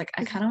races. I was like,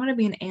 I kind of want to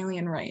be an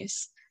alien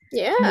race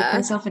and make Yeah.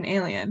 myself an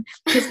alien.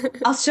 Because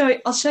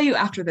I'll show you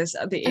after this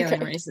the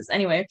alien Okay. races.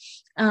 Anyway,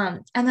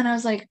 and then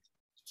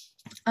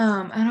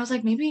and I was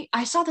like, maybe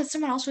I saw that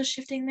someone else was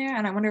shifting there,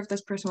 and I wonder if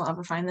this person will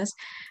ever find this.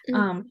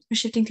 Mm. Was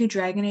shifting to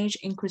Dragon Age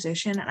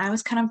Inquisition, and I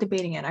was kind of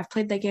debating it. I've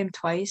played that game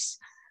twice,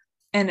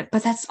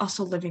 but that's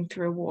also living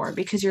through a war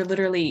because you're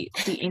literally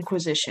the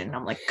Inquisition.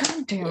 I'm like,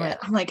 God damn Yeah. it.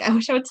 I'm like, I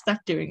wish I would stop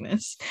doing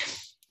this.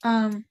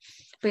 Um,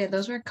 but yeah,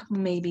 those were a couple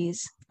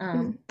maybes.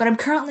 Mm. But I'm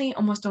currently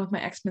almost done with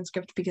my X-Men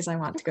script because I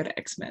want to go to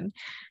X-Men.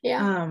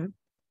 Yeah. Um,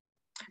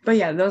 but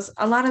yeah, those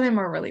a lot of them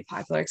are really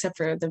popular except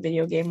for the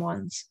video game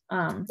ones.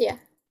 Yeah.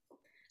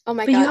 Oh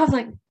my But you God. have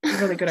like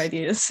really good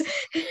ideas.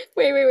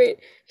 Wait.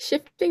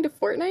 Shifting to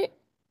Fortnite?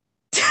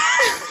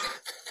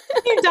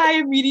 You die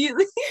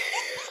immediately.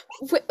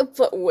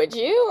 But would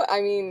you?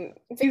 I mean,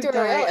 You Victor die,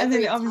 Royale and then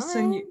every all of a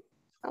sudden time. you.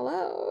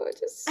 Hello, I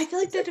just feel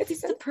like that it's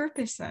defeats the expensive.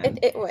 purpose It then.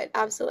 it would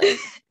absolutely.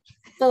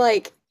 But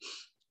like,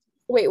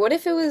 wait, what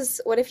if you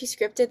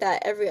scripted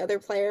that every other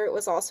player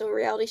was also a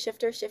reality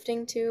shifter,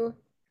 shifting to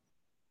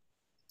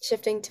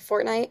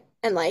Fortnite,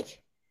 and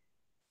like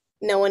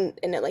no one,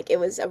 and it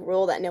was a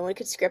rule that no one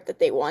could script that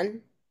they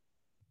won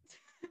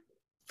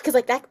because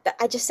like that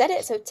I just said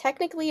it, so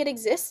technically it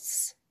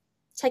exists.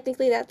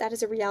 Technically, that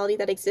is a reality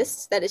that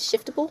exists that is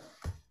shiftable.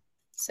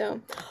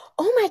 So,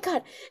 oh my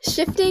God,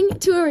 shifting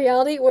to a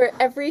reality where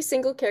every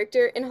single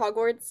character in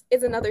Hogwarts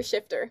is another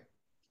shifter.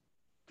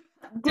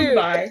 Dude,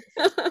 Goodbye.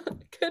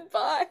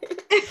 goodbye.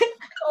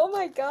 Oh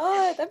my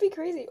God, that'd be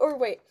crazy. Or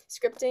wait,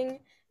 scripting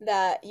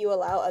that you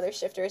allow other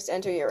shifters to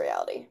enter your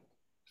reality,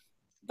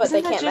 but they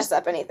Isn't that can't mess just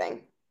up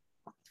anything.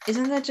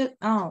 Isn't that just,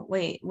 oh,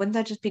 wait, wouldn't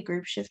that just be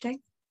group shifting?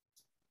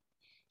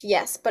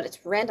 Yes, but it's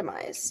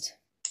randomized,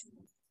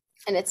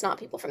 and it's not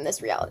people from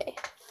this reality.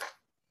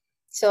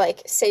 So,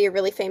 like, say you're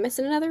really famous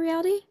in another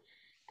reality,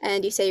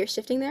 and you say you're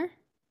shifting there,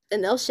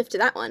 then they'll shift to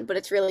that one, but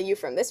it's really you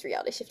from this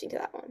reality shifting to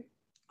that one.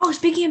 Oh,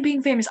 speaking of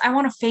being famous, I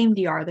want a Fame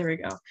DR. There we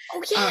go. Oh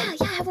Um, yeah,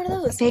 I have one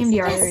of those. Fame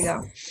DR, there we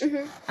Yes.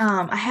 go.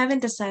 Hmm. I haven't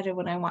decided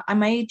what I want. I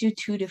might do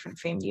two different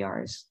Fame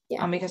DRs,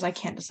 Yeah. because I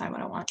can't decide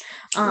what I want.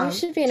 You Um,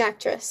 should be an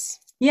actress.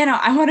 yeah, no,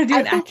 I want to do I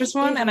an think actress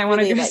one you'd and I want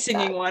to really do a like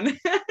singing that. one.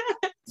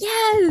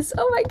 Yes!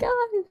 Oh my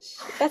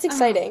gosh. That's um,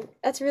 exciting.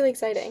 That's really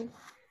exciting.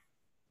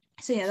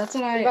 so yeah, that's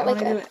what What I about want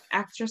like to do, a an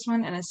actress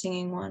one and a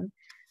singing one.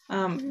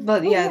 Mhm.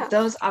 But Oh yeah, yeah.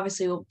 those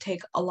obviously will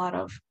take a lot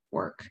of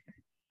work.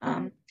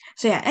 Hmm.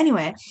 So yeah,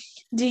 anyway,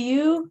 do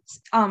you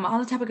on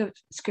the topic of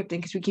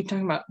scripting, because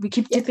we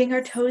keep Yeah. dipping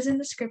our toes in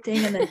the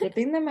scripting and then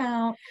dipping them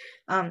out.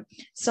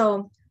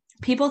 So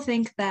people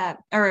think that,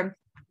 or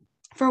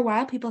for a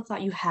while people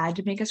thought you had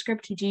to make a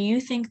script. Do you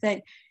think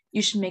that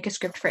you should make a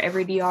script for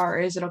every DR, or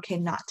is it okay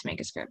not to make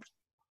a script?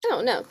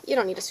 Oh no, you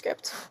don't need a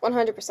script.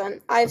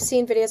 100%. I've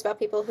seen videos about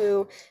people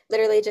who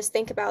literally just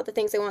think about the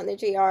things they want in their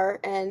DR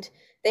and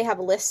they have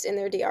a list in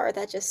their DR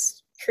that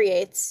just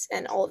creates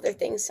and all of their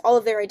things, all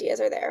of their ideas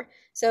are there.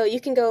 So you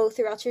can go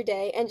throughout your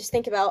day and just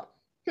think about,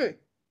 hmm,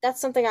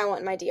 that's something I want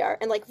in my DR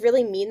and like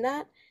really mean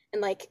that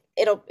and like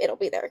it'll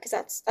be there because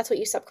that's what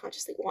you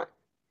subconsciously want.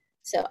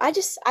 So I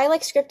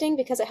like scripting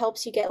because it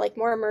helps you get like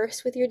more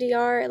immersed with your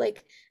DR. It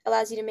like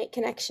allows you to make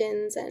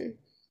connections and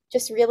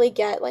just really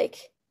get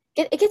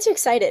it gets you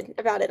excited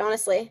about it,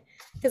 honestly.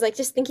 Because like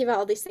just thinking about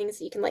all these things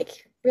that you can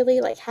like really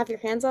like have your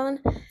hands on.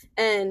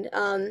 And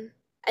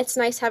it's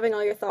nice having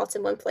all your thoughts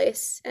in one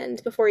place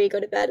and before you go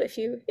to bed. If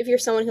you're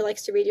someone who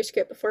likes to read your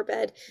script before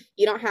bed,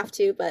 you don't have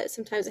to, but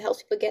sometimes it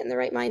helps people get in the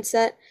right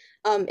mindset.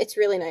 It's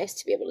really nice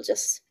to be able to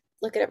just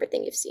look at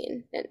everything you've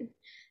seen and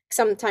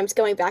sometimes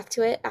going back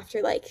to it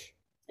after like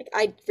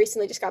I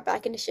recently just got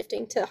back into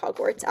shifting to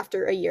Hogwarts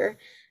after a year.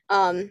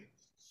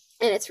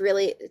 And it's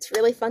really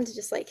fun to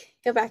just like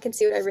go back and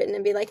see what I've written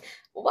and be like,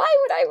 why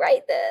would I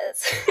write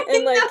this?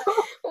 And like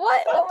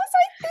what was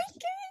I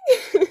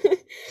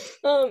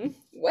thinking?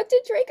 What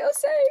did Draco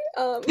say?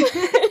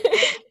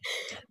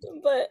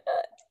 But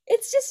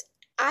it's just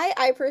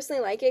I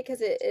personally like it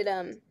because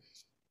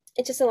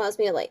it just allows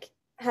me to like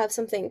have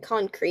something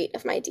concrete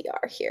of my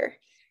DR here.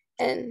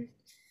 And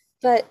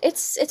but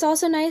it's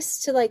also nice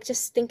to like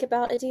just think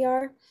about a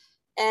DR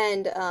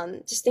and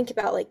just think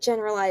about like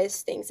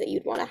generalized things that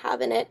you'd want to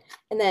have in it,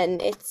 and then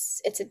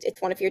it's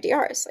one of your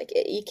DRs. Like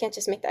you can't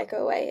just make that go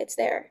away. It's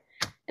there,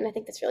 and I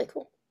think that's really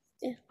cool.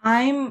 Yeah.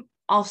 I'm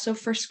also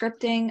for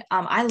scripting.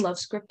 I love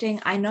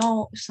scripting. I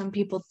know some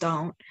people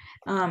don't.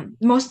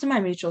 Most of my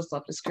mutuals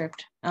love the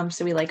script.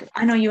 So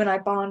I know you and I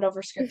bond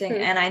over scripting,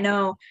 Mhm. and I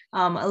know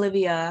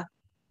Olivia,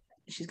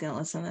 she's gonna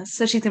listen to this,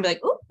 so she's gonna be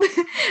like, "Ooh,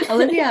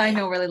 Olivia, I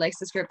know really likes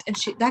the script," and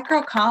that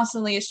girl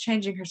constantly is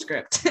changing her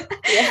script.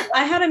 Yeah.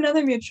 I had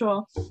another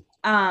mutual,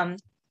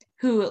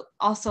 who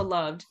also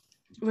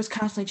was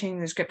constantly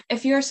changing the script.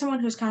 If you're someone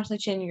who's constantly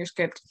changing your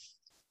script,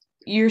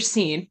 you're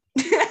seen.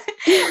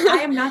 I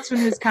am not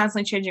someone who's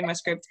constantly changing my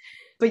script,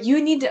 but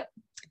you need to,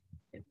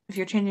 if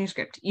you're changing your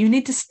script, you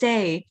need to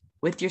stay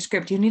with your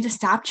script. You need to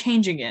stop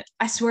changing it.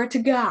 I swear to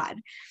God.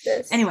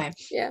 This, Anyway,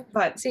 yeah.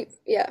 but See,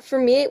 yeah, for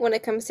me, when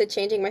it comes to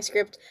changing my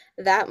script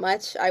that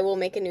much, I will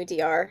make a new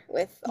DR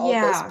with all those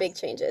yeah, big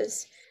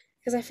changes.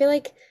 Because I feel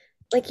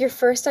like your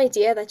first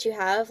idea that you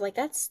have, like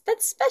that's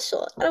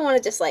special. I don't want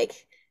to just like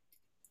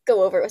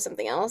go over it with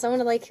something else. I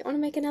want to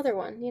make another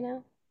one, you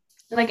know?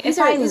 And like like if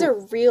I these are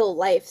real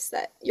lives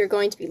that you're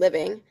going to be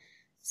living.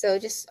 So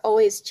just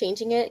always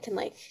changing it can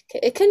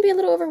it can be a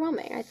little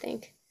overwhelming, I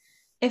think.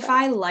 if But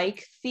I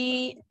like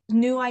the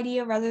new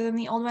idea rather than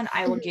the old one,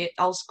 mhm.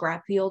 I'll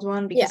scrap the old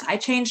one because Yeah. I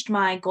changed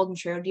my Golden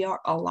Trio DR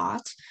a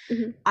lot.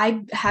 Hmm.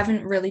 I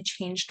haven't really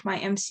changed my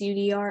MCU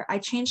DR. I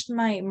changed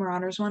my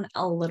Marauders one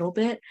a little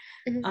bit.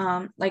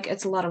 Hmm. Like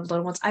it's a lot of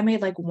little ones. I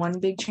made like one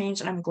big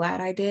change and I'm glad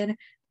I did,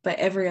 but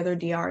every other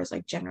DR is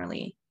like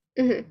generally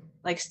Hmm.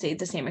 like stayed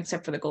the same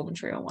except for the Golden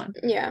Trio one.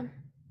 Yeah.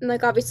 And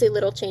like obviously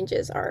little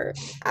changes are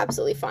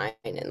absolutely fine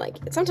and like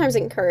it's sometimes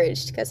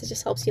encouraged because it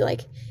just helps you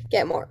like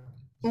get more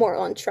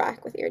on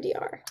track with your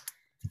DR.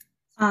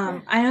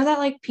 Yeah. I know that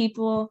like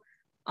people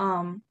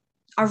um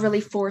are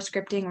really for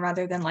scripting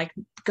rather than like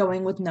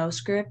going with no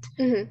script.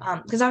 Hmm.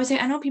 Because obviously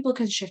I know people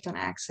can shift on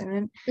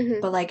accident, Hmm.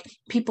 but like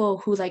people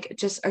who like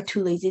just are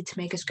too lazy to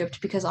make a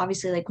script because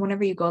obviously like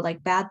whenever you go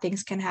like bad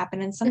things can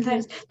happen and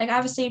sometimes Hmm. like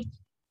obviously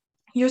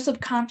your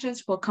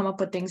subconscious will come up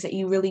with things that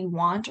you really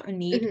want or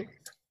need Hmm.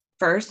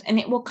 first and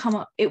it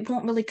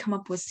won't really come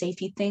up with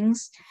safety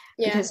things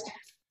Yeah. because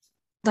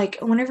like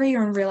whenever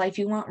you're in real life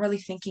you aren't really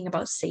thinking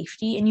about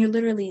safety and you're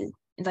literally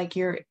like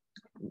you're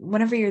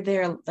whenever you're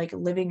there like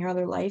living your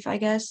other life I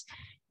guess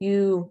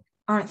you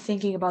aren't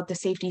thinking about the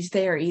safeties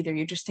there either.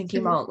 You're just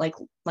thinking Hmm. about like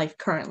life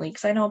currently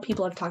because I know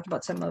people have talked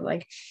about some of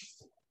like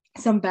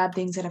some bad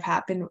things that have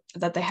happened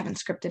that they haven't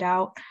scripted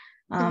out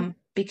Hmm.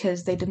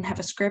 because they didn't have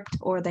a script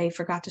or they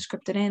forgot to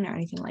script it in or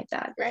anything like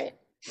that. Right.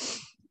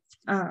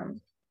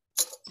 um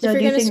If so you're do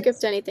you gonna think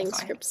script anything,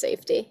 sorry script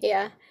safety.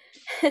 Yeah.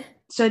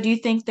 so do you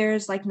think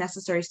there's like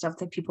necessary stuff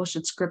that people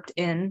should script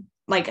in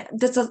like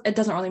it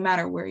doesn't really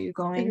matter where you're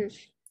going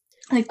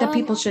Hmm. like that Um,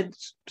 people should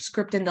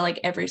script into like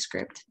every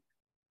script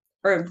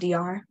or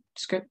DR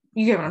script.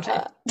 You get what I'm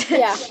uh,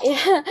 saying? yeah,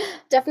 yeah,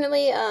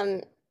 definitely,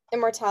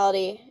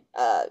 immortality,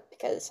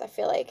 because I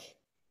feel like,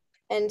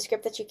 and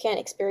script that you can't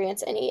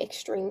experience any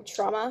extreme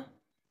trauma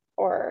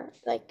or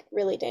like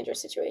really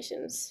dangerous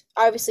situations.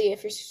 Obviously,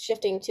 if you're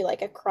shifting to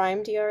like a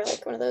crime DR,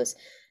 like one of those,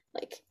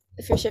 like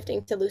if you're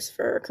shifting to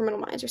Lucifer or Criminal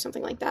Minds or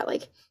something like that,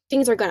 like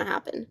things are gonna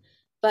happen.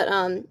 But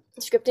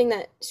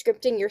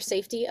scripting your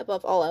safety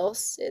above all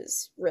else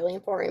is really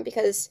important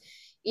because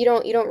you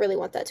don't really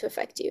want that to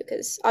affect you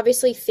because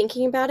obviously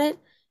thinking about it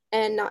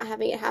and not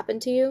having it happen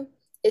to you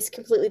is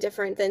completely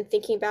different than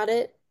thinking about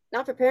it,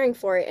 not preparing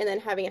for it, and then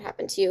having it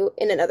happen to you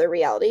in another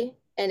reality.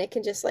 And it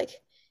can just like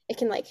it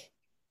can like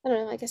I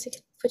don't know, I guess it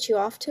could put you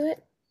off to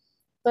it.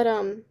 But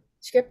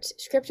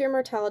script your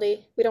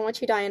mortality. We don't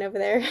want you dying over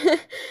there.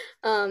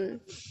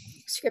 um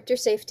script your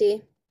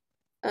safety.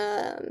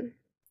 Um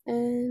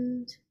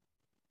and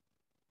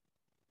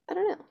I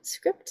don't know,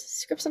 script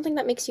something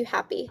that makes you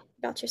happy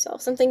about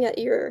yourself, something that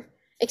you're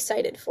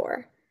excited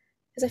for.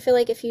 Because I feel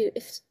like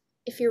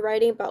if you're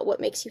writing about what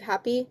makes you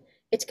happy,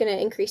 it's gonna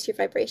increase your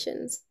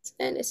vibrations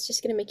and it's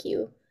just gonna make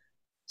you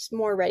just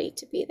more ready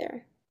to be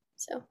there.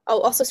 So,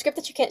 oh, also script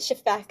that you can't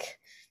shift back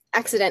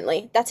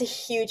accidentally. That's a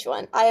huge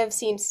one. I have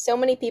seen so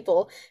many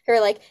people who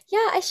are like,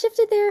 yeah, I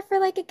shifted there for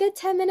like a good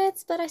 10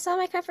 minutes, but I saw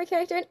my comfort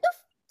character and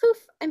oof,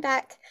 poof, I'm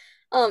back.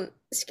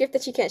 Script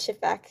that you can't shift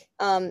back.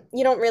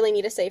 You don't really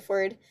need a safe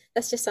word.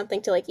 That's just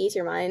something to like ease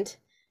your mind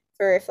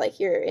for if like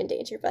you're in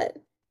danger, but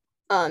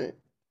um,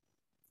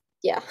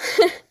 yeah.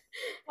 I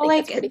Well,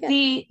 think that's like pretty good.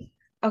 the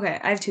okay,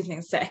 I have two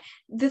things to say.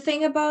 The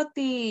thing about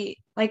the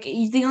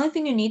only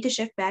thing you need to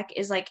shift back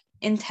is like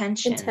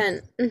intention.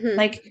 Intent. Mm-hmm.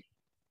 Like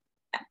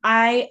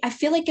I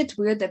feel like it's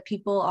weird that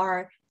people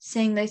are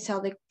saying they saw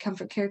the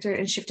comfort character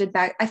and shifted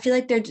back. I feel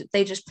like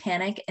they just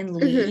panic and Mm-hmm.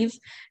 leave.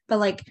 But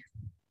like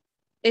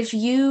if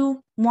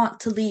you want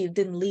to leave,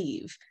 then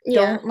leave.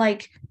 Yeah. Don't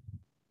like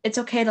it's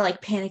okay to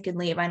like panic and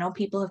leave. I know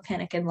people have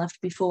panicked and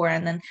left before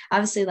and then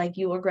obviously like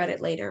you regret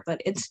it later,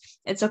 but it's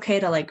okay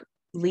to like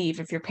leave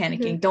if you're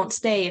Mm-hmm. panicking. Don't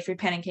stay if you're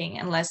panicking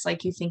unless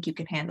like you think you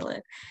can handle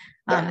it.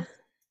 Yeah.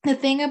 The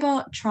thing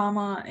about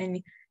trauma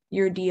and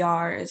your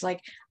DR is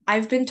like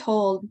I've been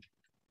told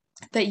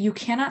that you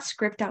cannot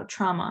script out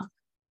trauma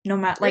no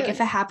matter like if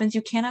Really. it happens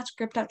you cannot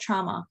script out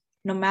trauma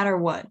no matter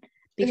what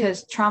Mm-hmm.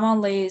 because trauma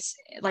lays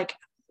like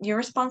your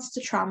response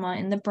to trauma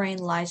in the brain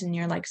lies in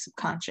your like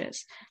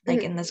subconscious,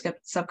 like in the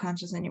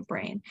subconscious in your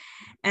brain.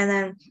 And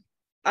then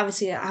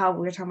obviously how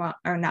we're talking about,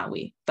 or not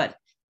we, but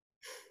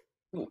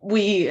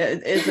we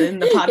is in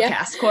the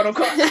podcast, quote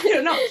unquote. I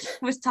don't know.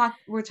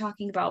 We're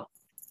talking about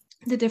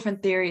the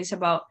different theories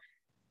about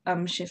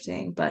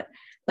shifting, but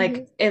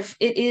like if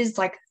it is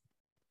like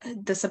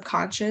the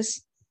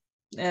subconscious,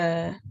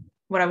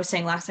 what I was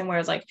saying last time, where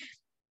it's like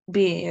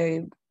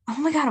being oh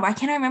my god, why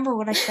can't I remember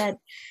what I said?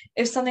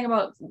 It was something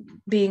about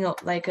being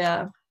like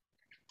a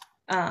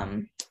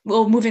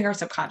moving our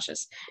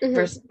subconscious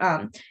versus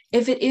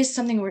if it is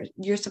something where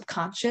your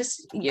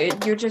subconscious,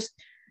 you're just,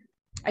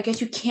 I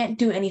guess you can't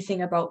do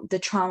anything about the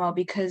trauma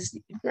because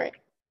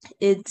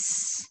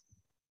it's,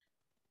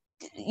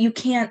 you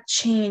can't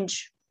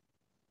change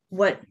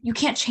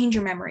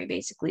your memory,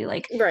 basically,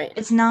 like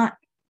it's not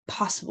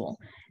possible.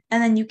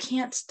 And then you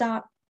can't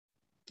stop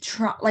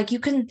like you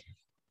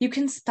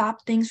can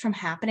stop things from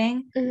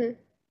happening,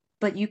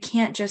 but you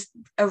can't just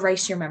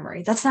erase your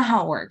memory. That's not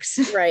how it works.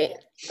 Right.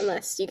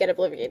 Unless you get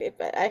obliterated,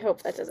 but I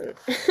hope that doesn't.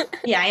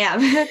 Yeah.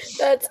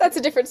 That's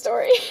a different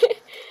story.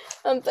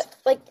 But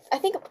like I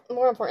think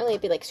more importantly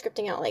it'd be like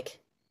scripting out, like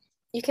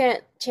you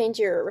can't change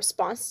your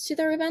response to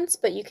their events,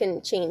 but you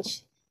can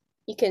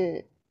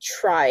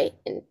try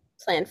and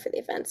plan for the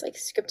events, like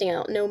scripting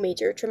out no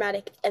major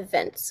traumatic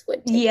events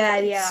would take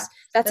place.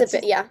 That's a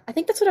bit, I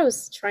think that's what I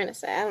was trying to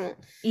say. I don't know.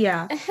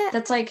 Yeah.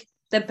 That's like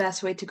the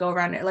best way to go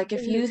around it. Like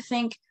if you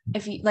think,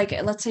 if you like,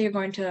 let's say you're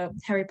going to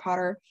Harry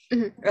Potter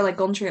or like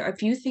Golden Tree, or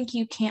if you think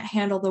you can't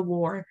handle the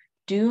war,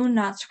 do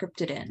not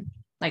script it in.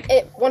 Like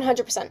it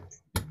 100%.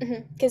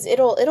 Because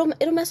it'll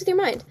mess with your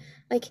mind.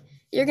 Like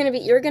you're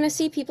gonna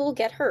see people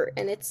get hurt,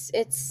 and it's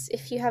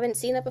if you haven't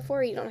seen that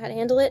before, you don't know how to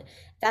handle it,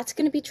 that's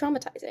gonna be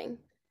traumatizing.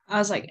 I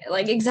was like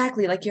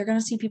exactly, like you're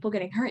gonna see people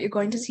getting hurt, you're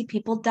going to see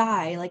people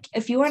die. Like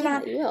if you are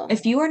not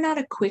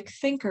a quick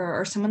thinker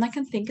or someone that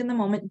can think in the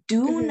moment,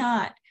 do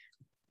not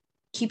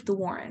keep the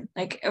war in.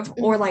 Like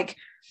or like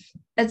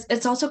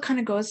it's also kind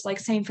of goes like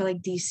same for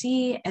like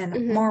DC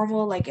and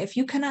Marvel. Like if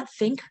you cannot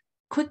think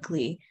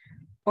quickly,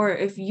 or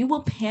if you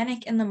will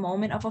panic in the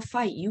moment of a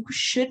fight, you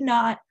should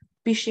not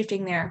be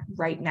shifting there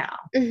right now.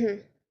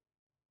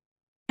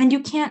 And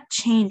you can't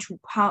change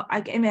how,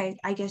 I mean,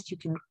 I guess you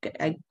can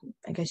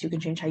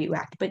change how you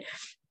act, but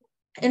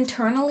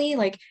internally,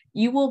 like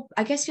you will,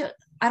 I guess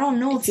I don't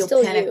know if you'll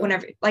panic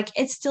whenever, like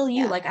it's still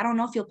you. Like I don't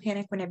know if you'll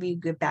panic whenever you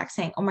get back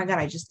saying, oh my god,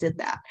 I just did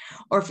that,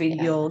 or if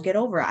you'll get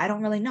over it. I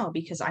don't really know,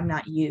 because I'm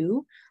not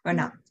you, or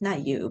not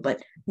you,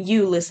 but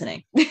you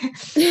listening. Breaking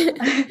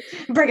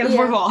the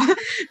fourth wall.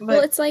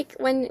 Well, it's like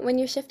when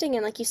you're shifting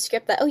and like you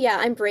script that, oh yeah,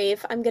 I'm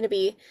brave, I'm gonna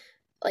be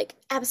like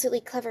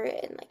absolutely clever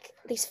in like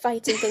these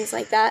fights and things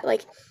like that.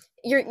 Like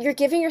you're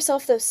giving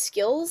yourself those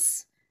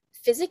skills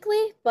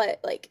physically, but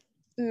like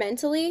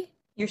mentally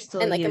you're still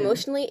and like you.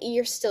 Emotionally,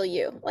 you're still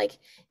you. Like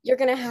you're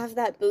gonna have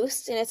that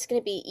boost and it's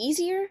gonna be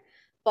easier,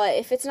 but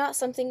if it's not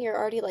something you're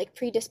already like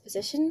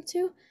predispositioned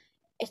to,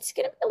 it's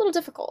gonna be a little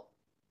difficult.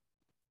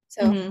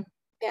 So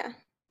yeah,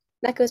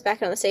 that goes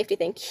back on the safety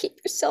thing. Keep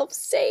yourself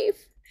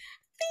safe,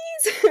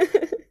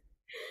 please.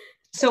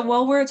 So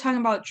while we're talking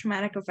about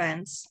traumatic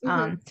events,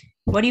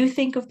 what do you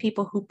think of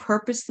people who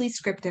purposely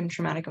script in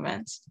traumatic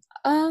events?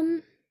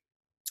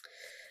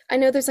 I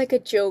know there's like a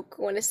joke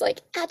when it's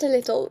like, add a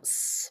little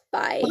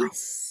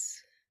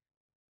spice.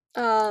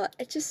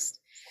 It just,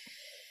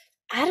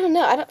 I don't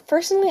know. I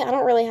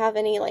don't really have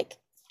any like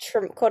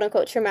quote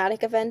unquote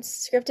traumatic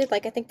events scripted.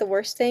 Like I think the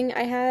worst thing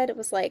I had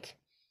was like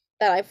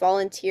that I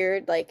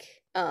volunteered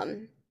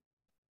Wanda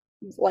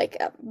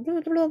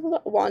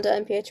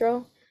and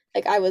Pietro.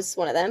 Like I was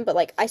one of them, but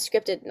like I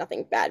scripted,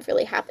 nothing bad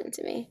really happened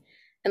to me.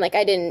 And like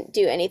I didn't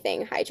do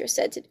anything Hydra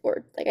said to,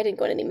 or like I didn't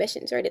go on any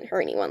missions, or I didn't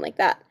hurt anyone like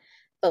that.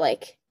 But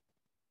like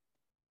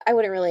I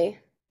wouldn't really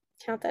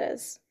count that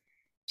as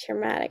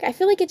traumatic. I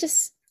feel like it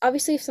just,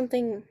 obviously if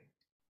something,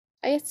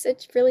 I guess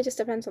it really just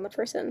depends on the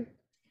person.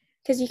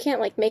 Because you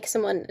can't like make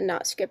someone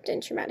not script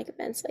in traumatic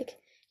events. Like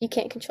you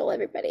can't control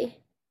everybody.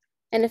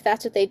 And if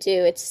that's what they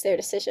do, it's their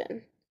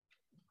decision.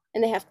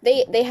 And they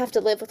have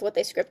to live with what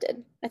they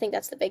scripted. I think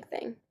that's the big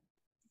thing.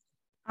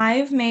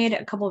 I've made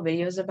a couple of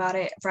videos about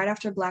it right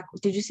after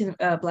did you see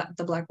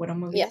the Black Widow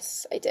movie?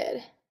 Yes, I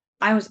did.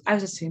 I was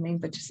assuming,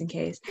 but just in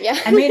case. Yeah.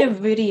 I made a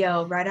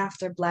video right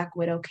after Black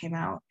Widow came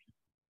out.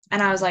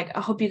 And I was like,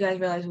 I hope you guys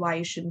realize why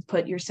you shouldn't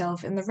put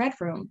yourself in the red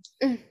room.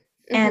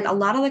 And a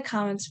lot of the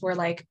comments were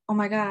like, oh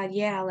my god,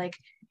 yeah, like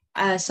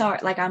sorry,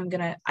 like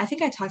I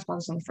think I talked about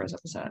this in the first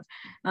episode.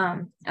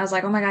 I was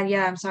like, oh my god,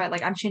 yeah, I'm sorry,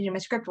 like I'm changing my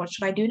script, what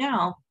should I do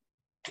now?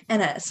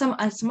 And some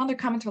other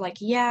comments were like,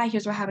 yeah,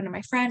 here's what happened to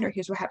my friend, or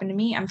here's what happened to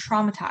me, I'm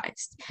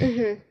traumatized.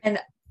 And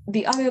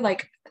the other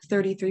like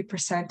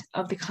 33%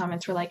 of the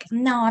comments were like,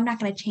 no, I'm not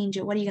going to change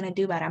it. What are you going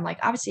to do about it? I'm like,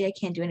 obviously I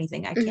can't do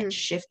anything. I can't Hmm.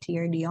 shift to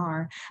your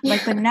DR.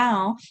 Like, but Yeah.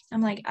 now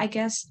I'm like, I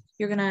guess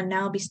you're going to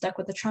now be stuck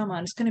with the trauma,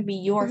 and it's going to be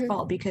your Hmm.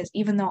 fault, because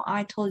even though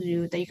I told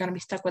you that you're going to be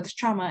stuck with this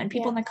trauma, and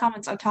people Yeah. in the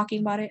comments are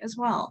talking about it as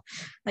well,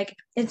 like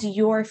it's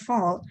your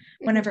fault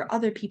Hmm. whenever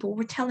other people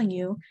were telling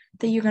you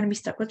that you're going to be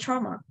stuck with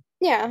trauma.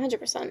 Yeah,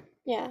 100%.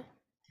 Yeah.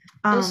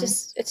 And Um,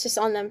 it's just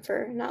on them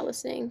for not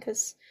listening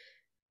because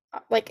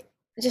like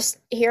just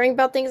hearing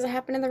about things that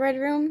happen in the red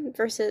room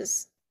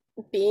versus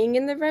being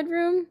in the red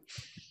room,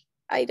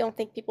 I don't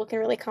think people can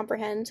really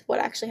comprehend what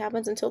actually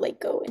happens until they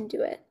go and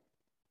do it.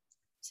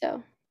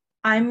 So,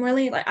 I'm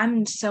really like,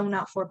 I'm so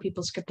not for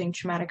people scripting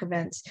traumatic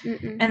events.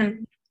 mm-mm.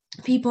 And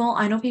people,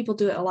 I know people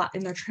do it a lot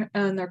in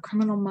their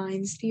Criminal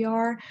Minds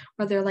DR,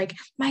 where they're like,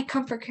 my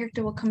comfort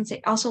character will come and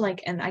say, also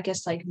like, and I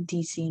guess like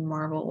DC and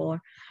Marvel,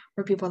 or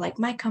where people are like,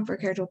 my comfort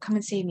character will come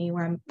and save me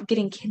where I'm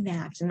getting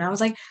kidnapped. And I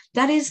was like,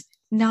 that is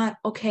not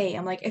okay.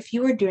 I'm like, if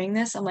you are doing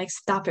this, I'm like,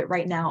 stop it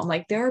right now. I'm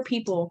like, there are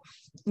people,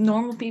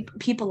 normal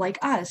people like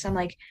us. I'm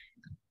like,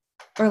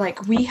 or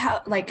like we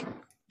have like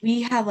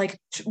we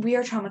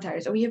are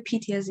traumatized, or we have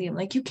PTSD. I'm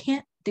like, you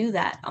can't do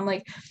that. I'm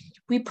like,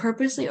 we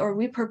purposely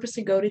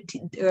go to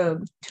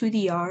two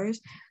DRs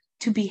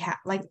to be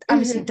like,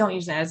 obviously Hmm. don't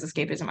use that as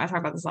escapism. I talked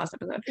about this last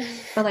episode,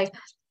 but like,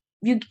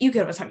 you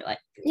get what I'm like,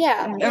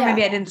 Yeah, or yeah,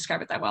 maybe I didn't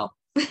describe it that well.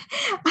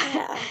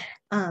 yeah.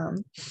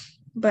 um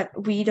but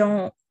we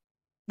don't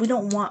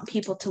want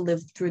people to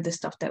live through the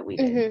stuff that we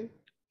did. Hmm.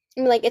 I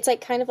mean, like it's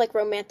like kind of like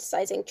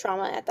romanticizing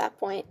trauma at that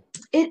point.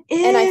 It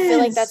And I feel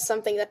like that's is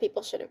something that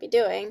people shouldn't be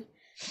doing.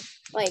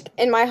 Like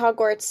in my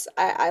Hogwarts,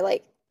 I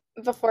like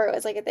before it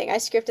was like a thing, I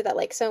scripted that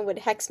like someone would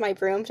hex my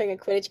broom during a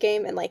Quidditch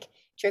game and like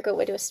Draco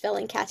would do a spell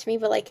and catch me,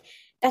 but like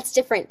that's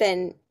different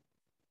than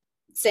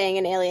saying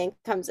an alien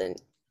comes and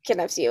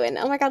kidnaps you and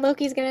oh my God,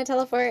 Loki's gonna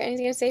teleport and he's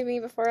gonna save me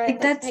before I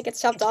like, like my head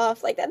gets chopped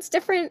off. Like that's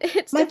different.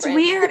 It's that's different.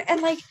 weird,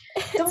 and like,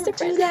 It's don't do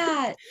different.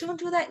 that. Don't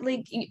do that.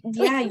 Like, yeah,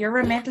 Like, you're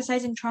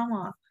romanticizing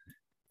trauma.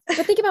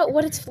 but think about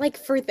what it's like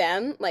for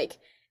them. Like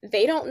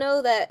they don't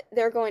know that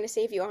they're going to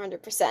save you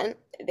 100%.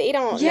 They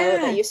don't know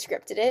that Yeah. you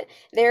scripted it.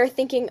 They're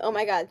thinking, "Oh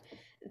my God,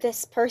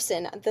 this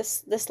person,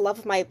 this love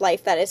of my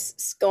life that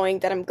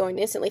I'm going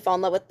to instantly fall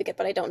in love with because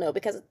but I don't know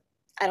because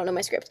I don't know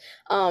my script.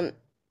 Um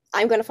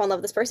I'm going to fall in love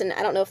with this person.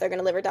 I don't know if they're going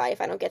to live or die if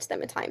I don't get to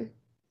them in time."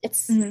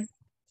 It's Hmm.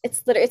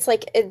 it's literally it's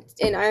like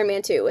in Iron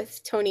Man 2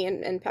 with Tony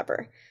and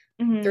Pepper.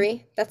 Hmm.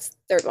 3, that's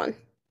third one. I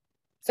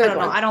Third don't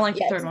know. one. I don't like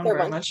the Yeah, third it's the one third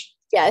very one. much.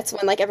 Yeah, it's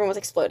when like everyone was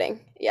exploding.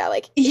 Yeah,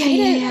 like Yeah, yeah,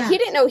 he yeah.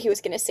 didn't know he was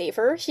gonna save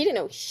her. She didn't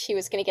know she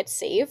was gonna get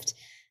saved.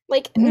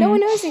 Like no one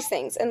Hmm. knows these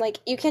things. And like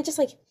you can't just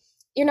like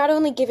you're not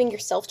only giving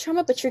yourself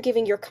trauma, but you're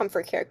giving your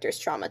comfort characters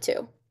trauma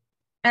too.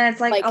 And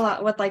it's like a Like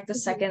lot with like the mhm,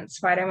 second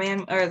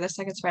Spider-Man, or the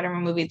second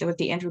Spider-Man movie with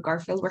the Andrew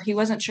Garfield, where he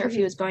wasn't sure if he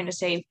mhm. was going to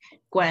save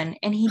Gwen,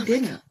 and he Oh my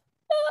didn't. God.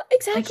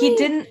 Like, he Exactly.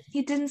 didn't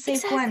he didn't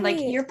save Gwen. Like,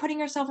 Exactly. you're putting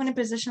yourself in a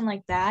position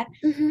like that,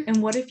 Hmm.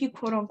 and what if you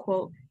quote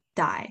unquote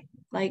die?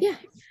 Like, Yeah.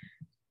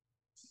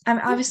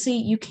 Yeah. obviously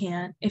you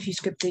can't, if you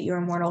script it, you're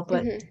immortal,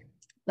 but Hmm.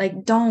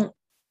 like, don't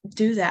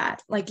do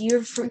that. Like,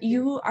 Hmm.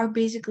 you are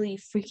basically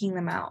freaking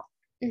them out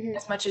Hmm.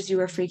 as much as you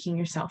are freaking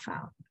yourself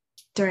out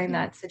during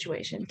that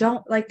situation.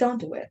 Don't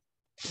do it.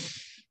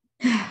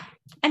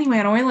 Anyway,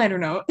 on a way lighter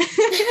note,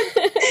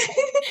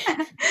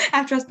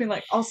 after us being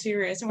like all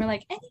serious, and we're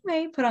like,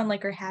 anyway, put on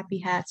like our happy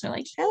hats, and we're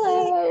like, hey.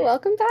 Hello,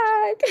 welcome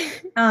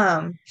back.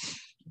 um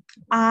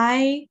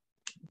I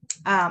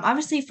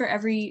obviously for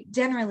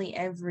generally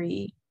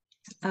every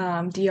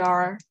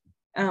DR,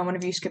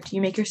 whenever you script,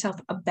 you make yourself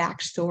a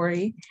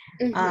backstory.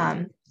 Hmm.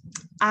 um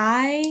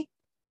I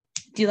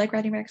Do you like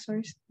writing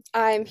backstories?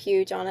 I'm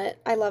huge on it.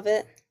 I love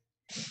it.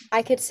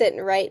 I could sit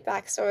and write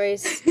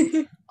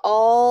backstories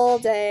all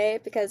day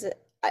because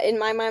in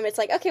my mind it's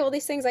like okay well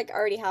these things like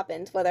already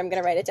happened whether I'm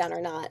gonna write it down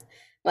or not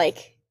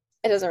like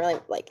it doesn't really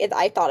like it,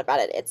 I thought about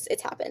it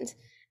it's happened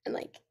and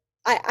like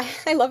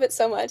I love it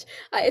so much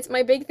it's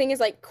my big thing is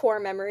like core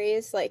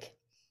memories like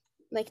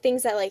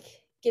things that like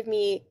give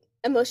me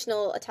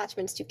emotional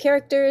attachments to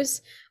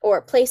characters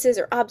or places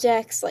or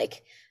objects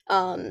like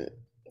um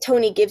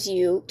Tony gives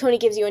you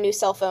a new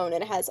cell phone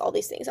and it has all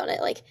these things on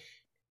it like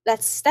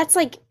that's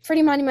like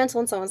pretty monumental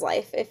in someone's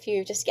life if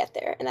you just get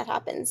there and that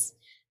happens.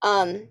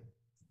 Um,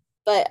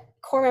 but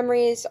core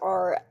memories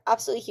are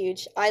absolutely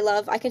huge.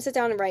 I can sit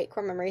down and write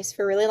core memories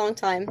for a really long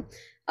time.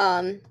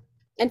 Um,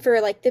 and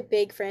for like the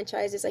big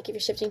franchises, like if you're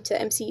shifting to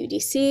MCU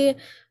DC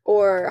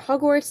or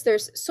Hogwarts,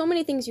 there's so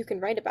many things you can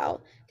write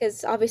about.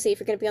 Because obviously, if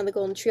you're going to be on the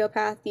Golden Trio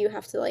path, you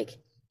have to like,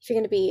 if you're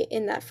going to be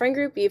in that friend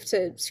group, you have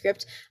to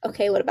script,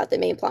 okay, what about the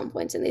main plot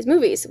points in these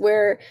movies?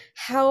 Where,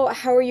 how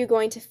are you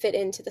going to fit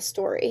into the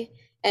story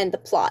and the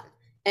plot?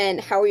 And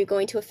how are you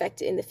going to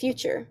affect it in the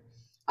future?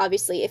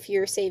 Obviously, if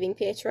you're saving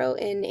Pietro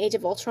in Age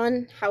of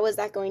Ultron, how is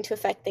that going to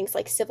affect things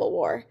like Civil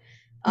War?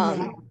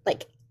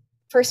 Like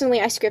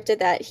personally, I scripted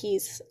that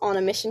he's on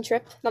a mission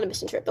trip, not a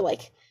mission trip, but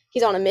like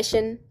he's on a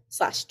mission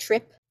slash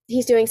trip.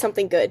 He's doing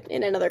something good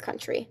in another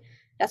country.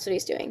 That's what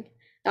he's doing,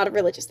 not a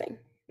religious thing.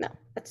 No,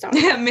 that's not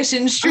what I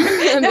Mission trip.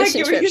 meant. No, I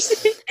Mission get what you're trips.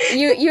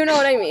 saying. You know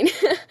what I mean.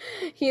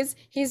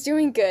 He's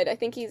doing good. I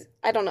think he's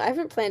I don't know. I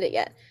haven't planned it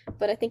yet,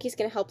 but I think he's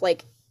gonna help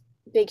like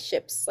big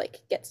ships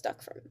like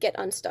get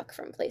unstuck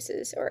from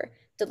places or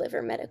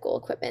deliver medical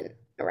equipment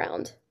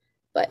around.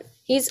 But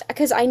he's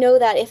because I know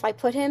that if I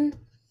put him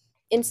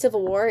in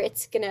Civil War,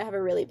 it's gonna have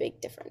a really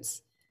big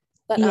difference.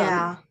 But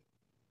Yeah.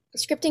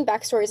 scripting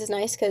backstories is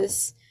nice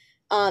because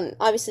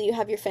obviously you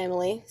have your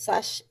family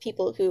slash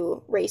people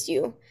who raised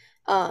you,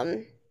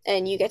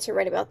 and you get to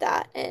write about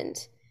that. And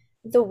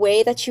the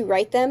way that you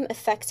write them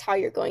affects how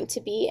you're going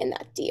to be in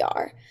that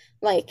DR.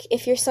 Like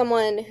if you're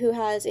someone who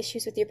has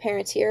issues with your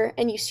parents here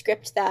and you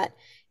script that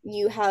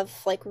you have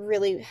like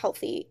really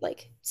healthy,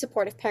 like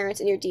supportive parents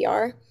in your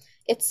DR,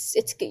 it's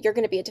you're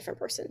going to be a different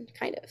person,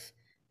 kind of.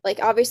 Like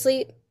obviously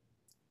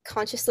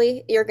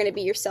consciously you're going to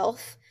be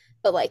yourself,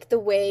 but like the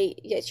way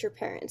it's your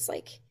parents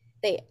like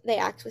they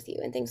act with you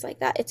and things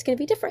like that, it's going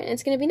to be different and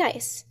it's going to be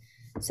nice.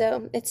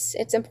 So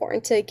it's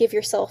important to give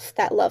yourself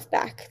that love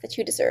back that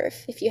you deserve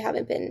if you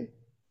haven't been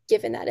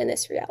given that in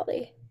this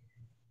reality.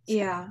 So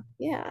Yeah.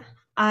 yeah.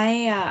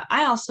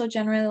 I also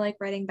generally like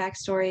writing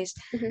backstories.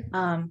 Hmm.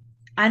 Um,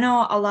 I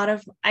know a lot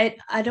of it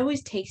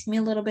always takes me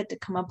a little bit to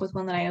come up with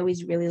one that I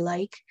always really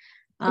like.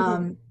 Hmm.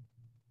 Um,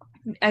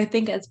 I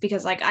think it's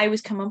because like I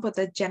always come up with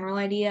a general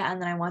idea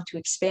and then I want to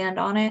expand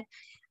on it.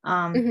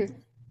 Hmm.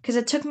 Because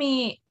it took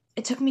me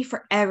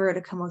forever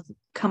to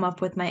come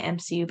up with my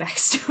MCU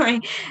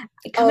backstory.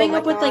 Oh Coming my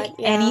up with like God,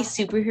 any yeah.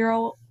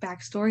 superhero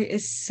backstory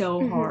is so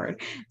Hmm.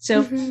 hard.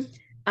 So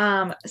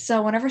Hmm.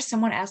 so whenever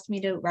someone asked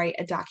me to write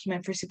a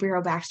document for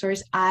superhero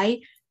backstories, I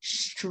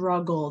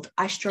struggled.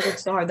 I struggled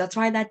so hard. That's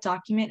why that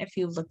document, if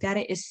you looked at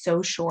it, is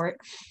so short.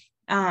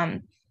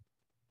 Um,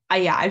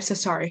 yeah, I'm so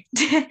sorry.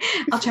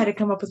 I'll try to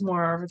come up with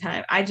more over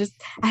time. I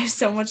have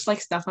so much like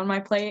stuff on my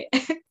plate,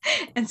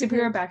 and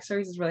superhero Hmm.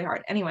 backstories is really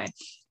hard. Anyway,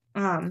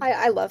 um,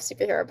 I love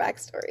superhero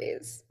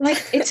backstories. like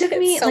it took It's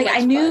me so like I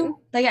much knew fun.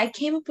 like I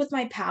came up with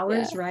my Yeah.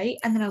 powers, right?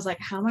 And then I was like,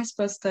 how am I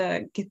supposed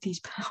to get these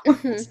Hmm.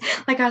 powers?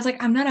 Like I was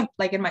like, I'm not a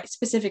like in my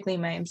specifically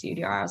in my MCU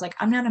DR, I was like,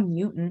 I'm not a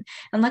mutant.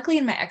 And luckily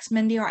in my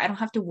X-Men DR, I don't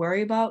have to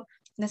worry about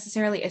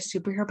necessarily a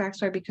superhero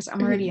backstory because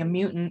I'm already a Hmm.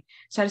 mutant.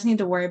 So I just need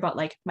to worry about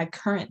like my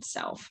current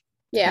self.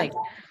 Yeah. Like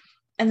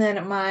and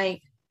then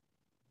my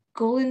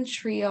golden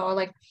trio or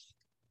like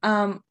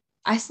um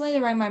I still need to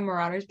write my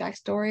Marauders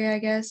backstory, I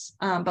guess.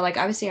 But like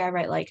obviously I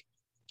write like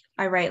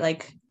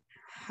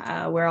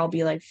where I'll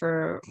be like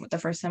for the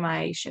first time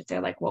I shift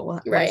there, like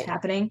what is Right.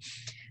 happening.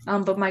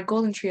 But my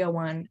golden trio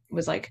one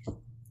was like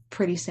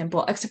pretty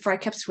simple, except for I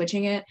kept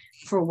switching it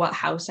for what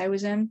house I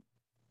was in.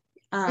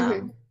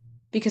 Hmm.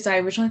 Because I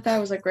originally thought I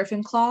was like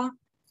Ravenclaw,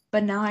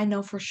 but now I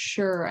know for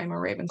sure I'm a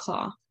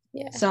Ravenclaw.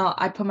 Yeah. So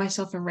I put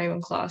myself in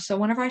Ravenclaw. So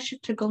whenever I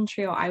shift to Golden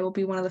Trio, I will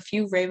be one of the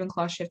few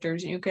Ravenclaw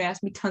shifters, and you can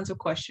ask me tons of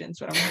questions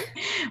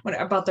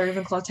about the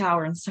Ravenclaw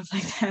Tower and stuff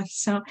like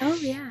that. Oh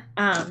yeah.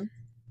 Um,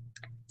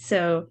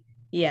 so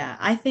yeah,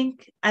 I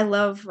think I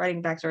love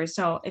writing backstories.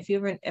 So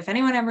if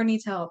anyone ever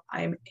needs help,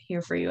 I'm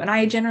here for you. And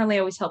I generally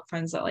always help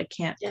friends that like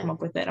can't Yeah. come up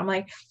with it. I'm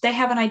like, they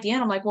have an idea,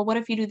 and I'm like, well, what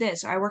if you do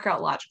this? Or I work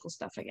out logical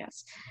stuff, I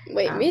guess.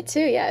 Wait, me Um, too.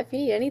 Yeah, if you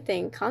need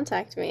anything,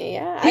 contact me.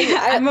 Yeah,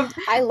 yeah,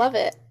 I love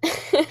it.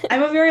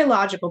 I'm a very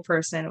logical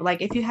person.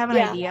 Like if you have an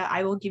Yeah. idea,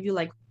 I will give you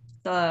like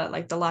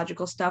the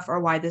logical stuff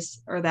or why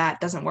this or that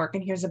doesn't work,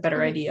 and here's a better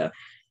Mhm. idea.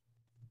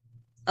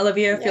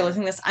 Olivia, if you're Yeah.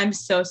 listening to this, I'm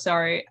so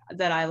sorry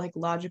that I like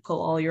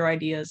logical all your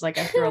ideas. Like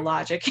I throw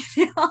logic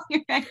in all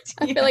your I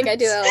feel like I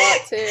do ideas. that a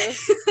lot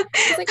too.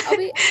 It's like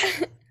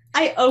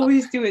I I'll,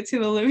 always do it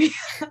to Olivia.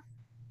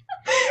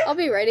 I'll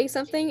be writing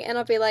something and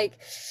I'll be like,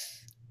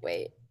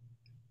 wait,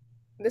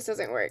 this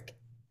doesn't work.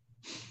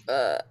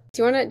 Do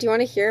you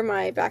wanna hear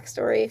my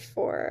backstory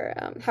for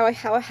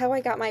how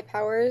I got my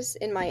powers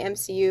in my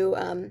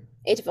MCU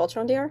Age of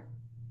Ultron DR?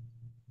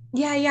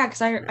 Yeah, yeah,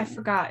 because I Um,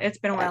 forgot. It's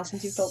been a while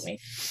since you've told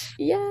yes.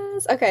 me.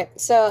 Yes. Okay.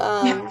 So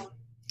Yeah.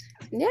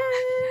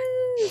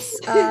 yes.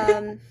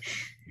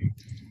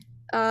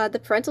 The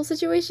parental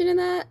situation in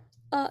that,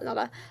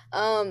 nada.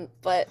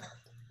 But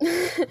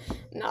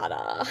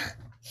nada.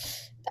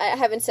 I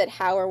haven't said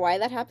how or why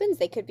that happens.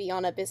 They could be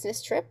on a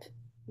business trip.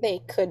 They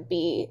could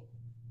be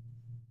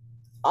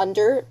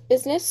under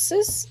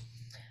businesses.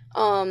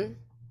 Um,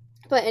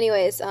 but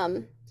anyways,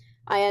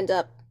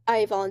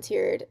 I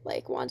volunteered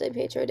like Wanda and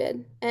Pedro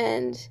did,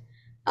 and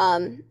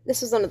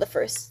this was one of the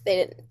first.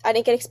 I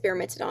didn't get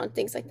experimented on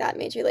things like that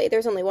majorly. There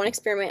was only one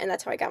experiment, and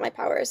that's how I got my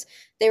powers.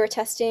 They were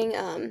testing.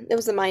 It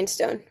was the Mind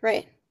Stone,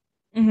 right?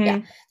 Yeah,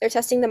 Mm-hmm. they're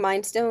testing the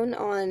Mind Stone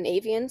on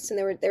avians, and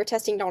they were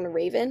testing it on a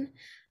raven.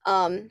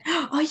 Um,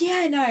 Oh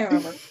yeah, no, I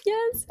remember.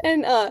 yes,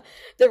 and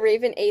the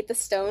raven ate the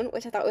stone,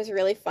 which I thought was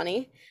really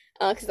funny,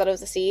 because I thought it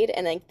was a seed,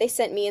 and then they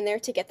sent me in there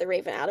to get the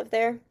raven out of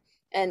there.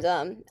 And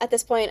at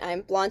this point,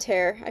 I'm blonde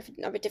hair. I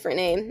have a different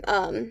name.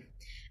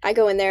 I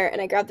go in there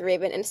and I grab the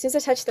raven, and as soon as I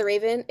touch the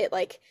raven, it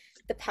like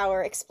the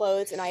power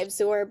explodes, and I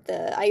absorb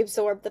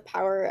the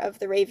power of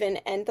the raven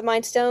and the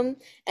mind stone,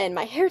 and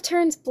my hair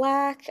turns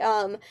black.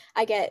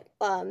 I get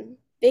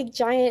big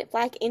giant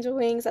black angel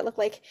wings that look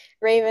like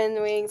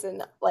raven wings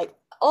and like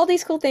all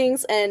these cool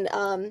things. And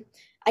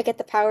I get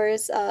the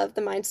powers of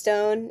the Mind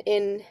Stone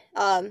in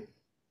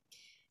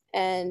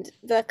and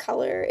the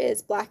color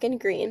is black and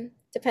green,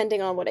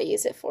 depending on what I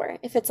use it for.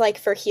 If it's like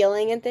for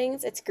healing and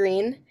things, it's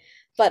green.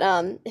 But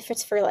if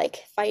it's for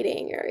like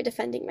fighting or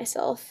defending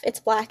myself, it's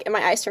black, and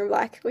my eyes turn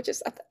black, which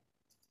is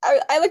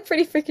I look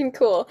pretty freaking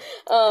cool.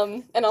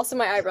 And also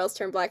my eyebrows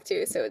turn black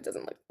too, so it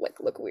doesn't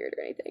look weird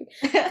or anything.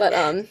 But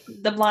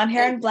The blonde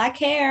hair and black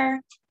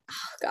hair.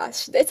 oh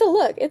gosh, it's a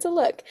look. It's a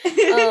look.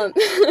 Um,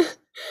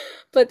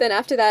 but then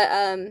after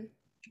that,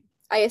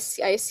 I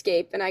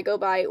escape and I go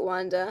by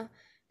Wanda,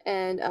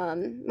 and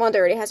Wanda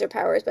already has her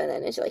powers, but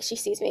then she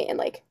sees me and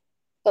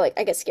but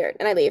I get scared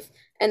and I leave,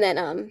 and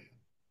then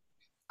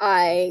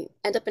I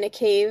end up in a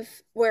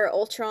cave where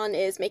Ultron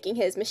is making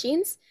his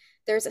machines.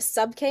 There's a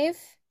sub cave,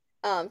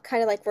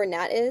 kind of like where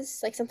Nat is,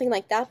 like something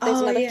like that. But there's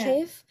Oh another yeah.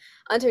 cave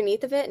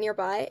underneath of it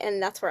nearby,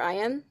 and that's where I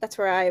am. That's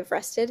where I've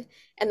rested,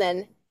 and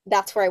then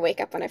that's where I wake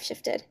up when I've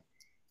shifted,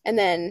 and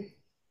then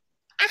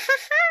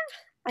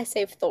I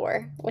save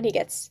Thor when he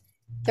gets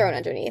thrown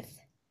underneath.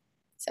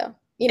 So,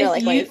 If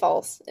like when he you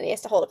falls and he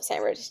has to hold up his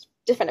hammer to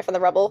defend it from the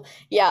rubble.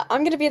 Yeah,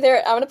 I'm gonna be there.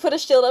 I'm gonna put a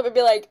shield up and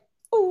be like,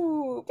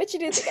 "Ooh, bet you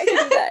didn't think I could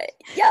do that."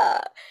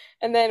 Yeah.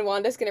 And then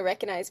Wanda's gonna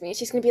recognize me.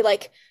 She's gonna be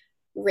like,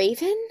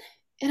 "Raven?"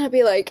 And I'll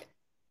be like,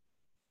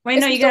 Wait,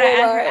 "It's no, you Mr. gotta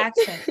add her Robot."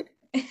 accent.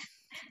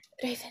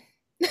 Raven.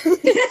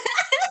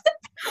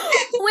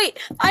 Wait,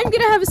 I'm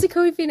gonna have a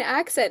Sokovian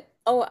accent.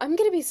 Oh, I'm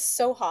gonna be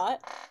so hot.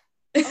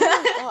 Oh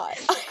my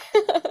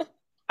God.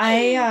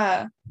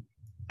 I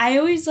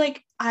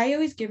I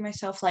always give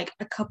myself like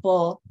a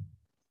couple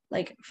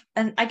like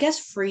and I guess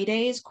free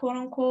days, quote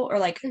unquote, or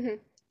like hmm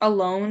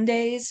alone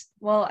days.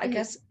 Well, I hmm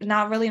guess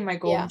not really in my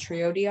golden Yeah.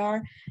 trio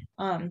DR,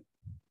 um,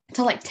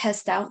 to like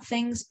test out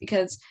things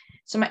because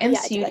so my Oh yeah,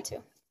 I do MCU that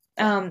too.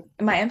 Yeah.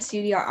 my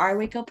MCU DR, I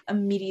wake up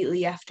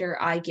immediately after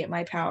I get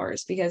my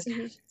powers because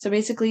hmm so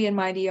basically in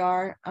my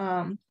DR,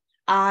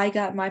 I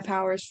got my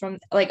powers from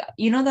like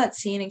you know that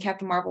scene in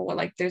Captain Marvel where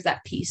like there's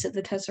that piece of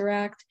the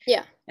Tesseract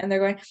Yeah. and they're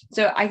going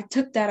so I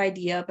took that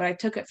idea, but I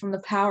took it from the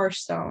Power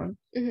Stone.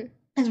 hmm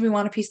As we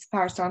want a piece of the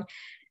Power Stone.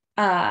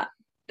 Uh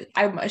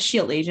I'm a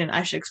shield agent.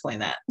 I should explain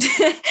that.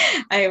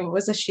 I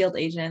was a shield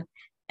agent,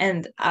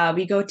 and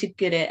we go to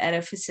get it at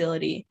a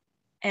facility,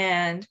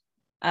 and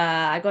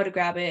I go to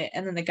grab it,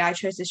 and then the guy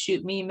tries to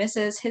shoot me,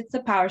 misses, hits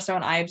the power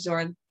stone. I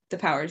absorb the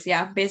powers.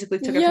 Yeah, basically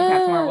took it from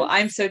Captain Marvel.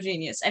 I'm Yes. so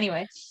genius.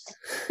 Anyway,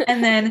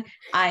 and then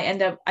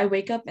I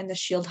wake up in the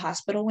Shield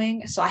Hospital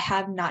wing, so I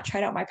have not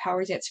tried out my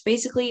powers yet. So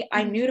basically,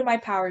 I'm Mhm. new to my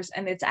powers,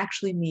 and it's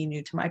actually me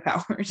new to my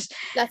powers.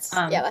 Yeah,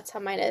 Um, that's how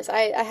mine is.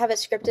 I have it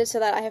scripted so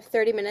that I have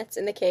 30 minutes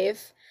in the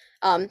cave,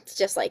 to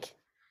just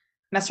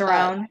mess uh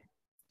around.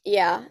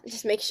 yeah,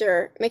 just make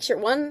sure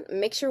one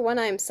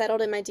I'm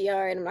settled in my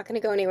DR and I'm not gonna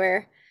go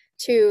anywhere.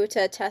 Two,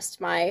 to test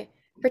my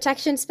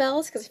protection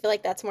spells because I feel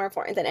like that's more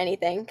important than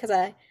anything because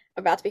I'm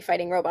about to be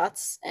fighting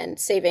robots and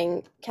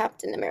saving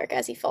Captain America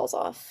as he falls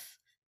off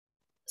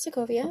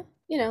Sokovia.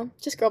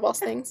 Just girl boss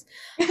things.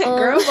 Um,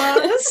 Girl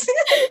boss.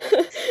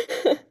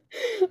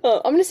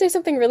 oh, I'm gonna say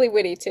something really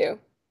witty too.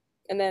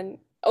 And then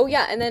oh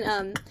yeah, and then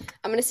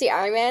I'm gonna see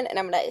Iron Man and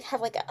I'm gonna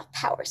have like a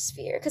power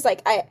sphere because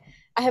I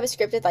have a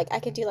scripted like I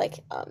can do like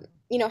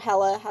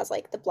Hela has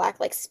like the black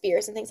like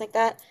spears and things like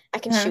that. I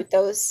can Uh-huh. shoot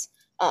those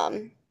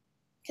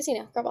because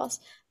girl boss.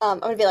 I'm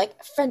gonna be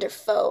like friend or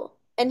foe,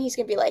 and he's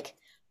gonna be like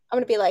I'm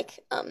gonna be like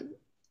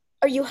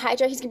are you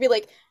Hydra? He's gonna be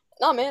like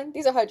nah man,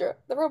 these are Hydra,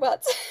 the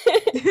robots.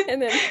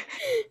 And then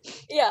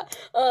yeah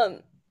um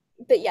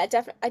but yeah,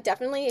 I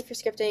definitely, if you're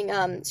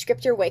scripting,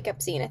 script your wake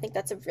up scene. I think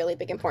that's a really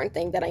big important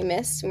thing that I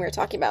missed when we were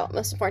talking about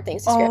most important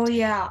things to Oh script.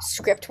 yeah.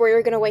 Script where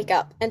you're going to wake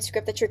up and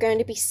script that you're going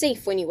to be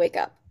safe when you wake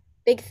up.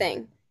 Big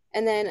thing.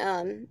 And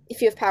then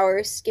if you have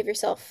powers, give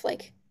yourself some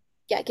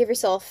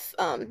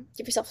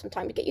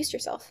time to get used to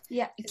yourself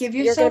Yeah. because Give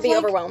you're going to yourself be like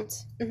overwhelmed.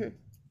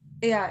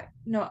 yeah,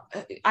 no,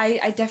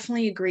 I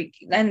definitely agree.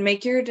 And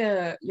make your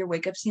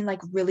wake up scene like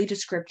really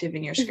descriptive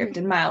in your hmm script,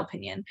 in my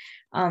opinion.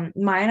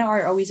 Mine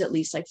are always at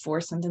least like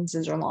 4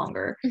 sentences or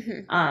longer.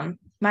 hmm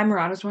My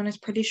Marauders one is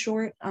pretty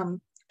short.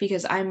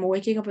 Because I'm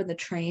waking up in the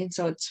train,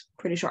 so it's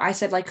pretty short. I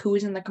said like who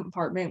was in the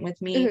compartment with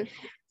me, hmm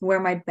where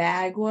my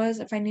bag was,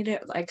 if I needed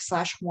like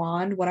slash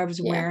wand, what I was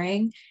Yeah.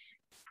 wearing,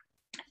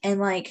 and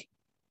like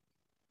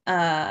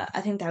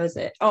I think that was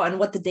it. Oh, and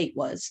what the date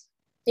was.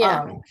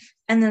 Yeah.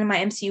 And then my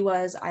MC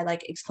was I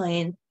like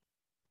explained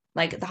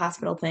like the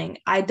hospital thing.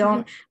 I hmm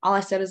don't all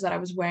I said is that I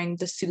was wearing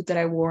the suit that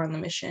I wore on the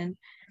mission,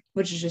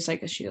 which is just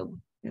like a shield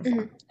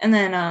uniform. hmm And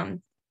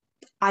then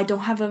I don't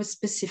have a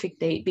specific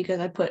date because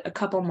I put a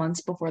couple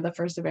months before the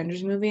first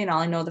Avengers movie, and all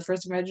I know the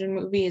first Avengers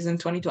movie is in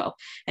 2012.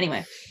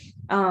 Anyway,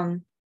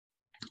 and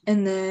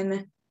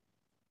then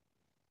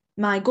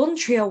my Golden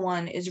Trio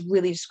one is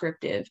really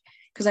descriptive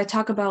because I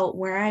talk about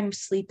where I'm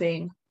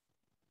sleeping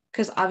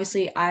because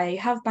obviously I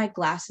have my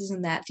glasses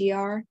in that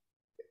DR.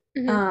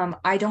 hmm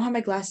I don't have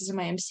my glasses in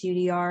my MCU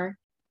DR.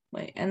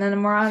 Wait, and then the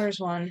Marauders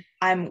one,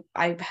 I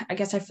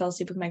guess I fell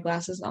asleep with my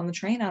glasses on the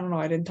train. I don't know.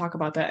 I didn't talk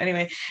about that.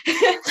 Anyway,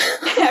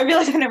 I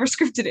realized I never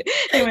scripted it.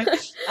 Anyway,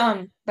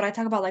 but I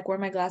talk about like where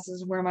my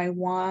glasses, where my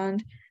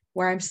wand,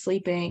 where I'm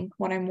sleeping,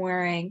 what I'm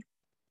wearing,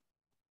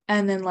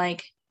 and then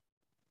like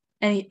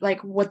any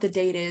like what the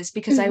date is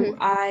because Hmm.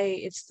 I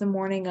it's the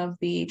morning of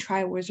the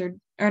Tri Wizard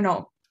or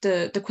no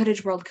the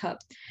Quidditch World Cup.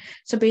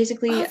 So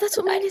basically, Oh, that's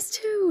what mine is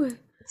too.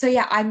 so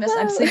yeah, I'm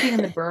Wow. sleeping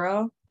in the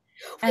burrow,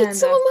 Wait, and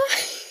so am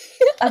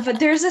I. but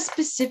there's a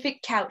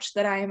specific couch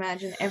that I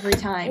imagine every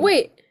time.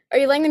 Wait, are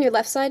you laying on your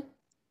left side?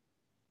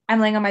 I'm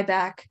laying on my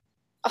back.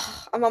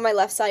 Oh, I'm on my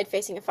left side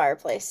facing a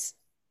fireplace.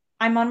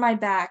 I'm on my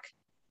back,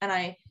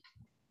 and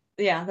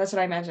yeah, that's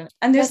what I imagine.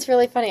 And there's That's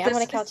really funny. the I'm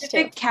on a couch too.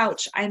 specific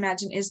couch I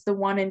imagine is the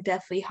one in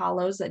Deathly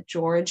Hollows that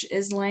George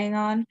is laying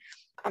on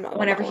I'm not on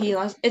whenever that he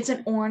one. lost. It's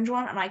an orange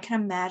one, and I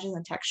can imagine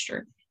the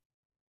texture.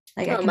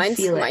 Like I Oh, can mine's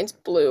feel it. mine's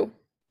blue.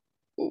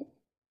 Ooh.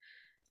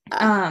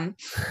 Ah. Um,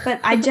 but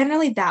I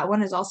generally that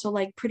one is also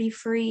like pretty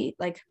free.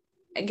 Like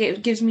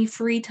it gives me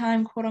free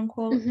time, quote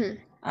unquote.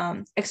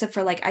 Hmm. Except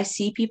for like I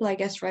see people, I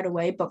guess, right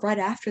away, but right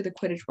after the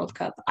Quidditch World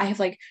Cup, I have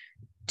like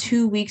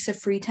 2 weeks of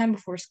free time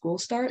before school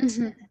starts.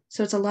 Hmm.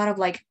 So it's a lot of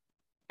like,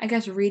 I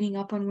guess, reading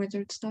up on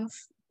wizard stuff.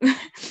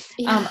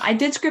 Yeah. I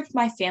did script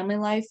my family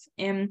life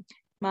in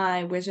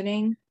my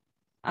wizarding,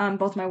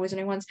 both my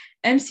wizarding ones.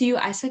 MCU,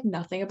 I said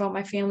nothing about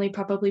my family,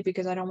 probably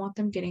because I don't want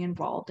them getting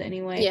involved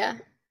anyway. Yeah.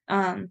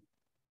 Um,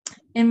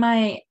 in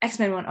my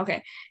X-Men one,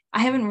 okay, I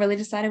haven't really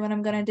decided what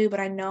I'm gonna do, but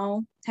I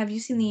know. Have you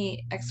seen the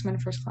X-Men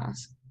First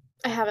Class?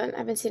 I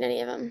haven't seen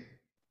any of them.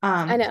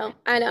 Um, I know,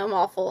 I'm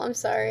awful. I'm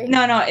sorry.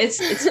 no,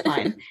 it's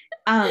fine.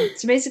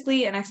 So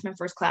basically, an X-Men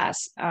First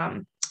Class.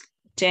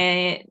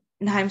 Jay,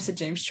 no, I said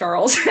James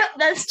Charles.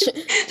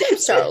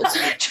 James Charles.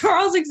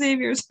 Charles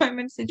Xavier. So I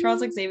meant to say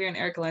Charles Xavier and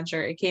Eric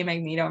Lencher, aka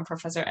Magneto and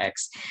Professor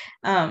X,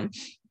 um,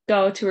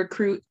 go to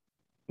recruit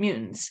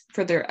mutants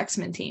for their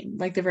X-Men team,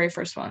 like the very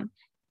first one.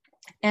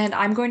 And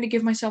I'm going to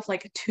give myself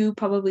like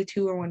probably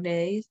 2 or 1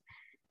 days,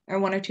 or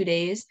 1 or 2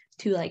 days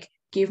to like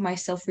give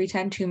myself free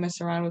time to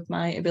mess around with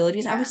my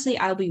abilities. Yeah. Obviously,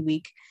 I'll be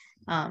weak.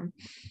 Um,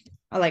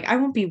 like I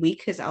won't be weak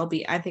because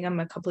I think I'm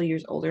a couple of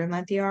years older than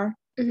that they are.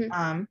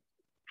 Hmm.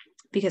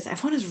 Because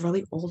everyone is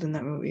really old in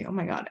that movie. Oh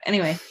my god.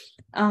 Anyway,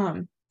 I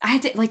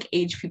had to like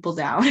age people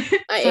down.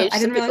 I So aged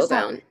some people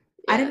down.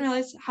 I didn't Yeah.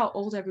 realize how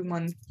old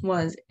everyone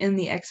was in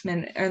the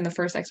X-Men or in the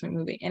first X-Men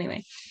movie.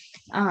 Anyway,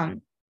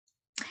 um,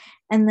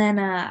 and then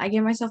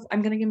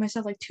I'm gonna give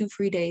myself like 2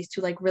 free days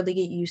to like really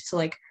get used to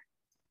like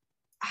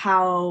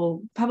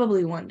how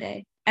probably one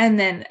day. And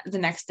then the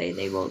next day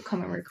they will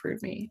come and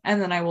recruit me, and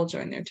then I will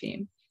join their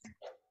team.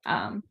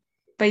 Um,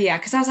 but yeah,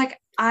 because I was like,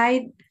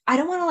 I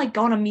don't want to like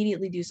go and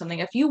immediately do something.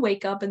 If you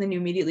wake up and then you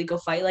immediately go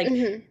fight, like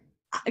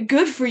Hmm.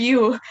 good for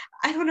you.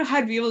 I don't know how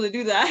to be able to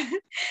do that.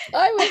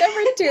 I would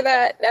never do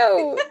that.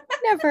 No,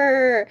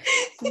 never.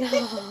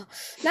 No,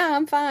 no,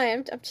 I'm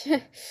fine. I'm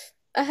just,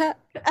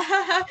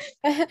 uh-huh.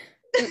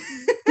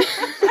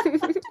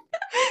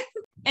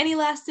 Any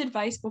last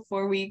advice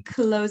before we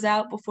close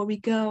out, before we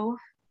go?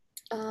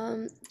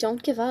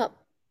 Don't give up.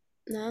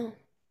 No.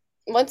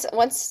 Once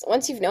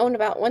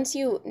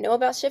you know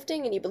about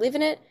shifting and you believe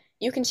in it,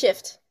 you can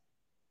shift.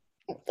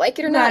 Like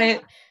it or You got not,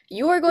 it.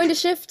 you are going to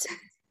shift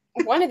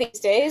one of these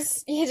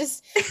days. You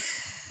just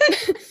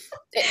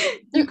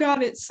You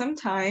got it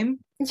sometime.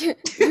 you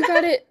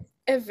got it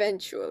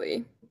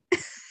eventually.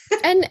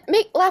 And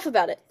laugh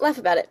about it. Laugh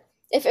about it.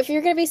 If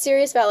you're gonna be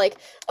serious about like,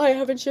 I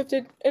haven't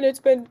shifted and it's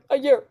been a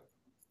year.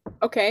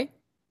 Okay.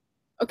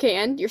 Okay,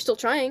 and you're still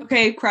trying.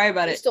 Okay, cry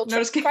about You're it. still No,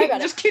 just cry kidding.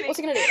 about Just it. kidding. What's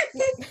it gonna do?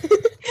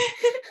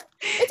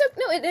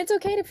 It's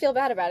okay to feel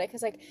bad about it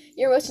because like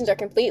your emotions are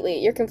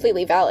you're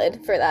completely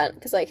valid for that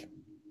because like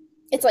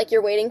it's like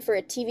you're waiting for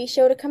a TV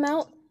show to come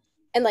out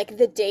and like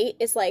the date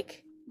is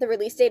like the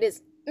release date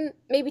is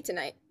maybe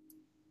tonight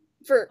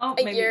for Oh,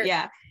 a maybe, year.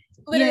 yeah.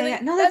 Yeah, Literally, yeah.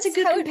 No, that's a that's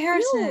good how it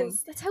comparison.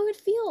 feels. That's how it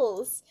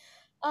feels.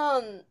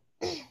 Um,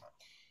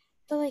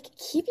 but like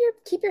keep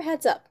your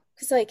heads up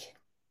because like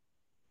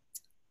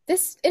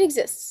it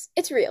exists.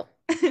 It's real.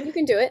 You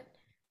can do it.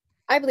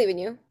 I believe in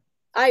you.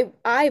 I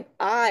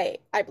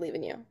believe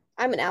in you.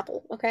 I'm an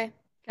apple, okay?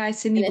 Guys,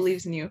 Sydney And if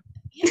believes in you.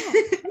 yeah,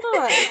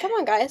 come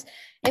on, guys.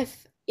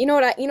 If you know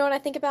what I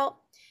think about?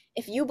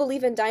 If you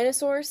believe in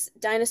dinosaurs,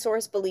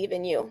 dinosaurs believe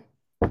in you.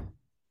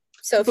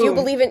 So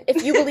Kaboom.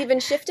 if you believe in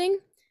shifting,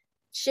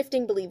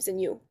 shifting believes in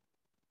you.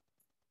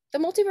 The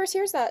multiverse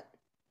hears that.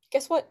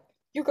 Guess what?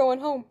 You're going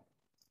home.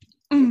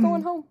 You're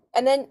going home.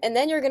 And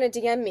then you're gonna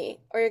DM me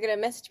or you're gonna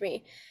message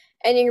me,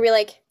 and you're gonna be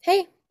like,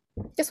 hey,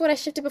 guess what? I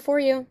shifted before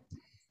you.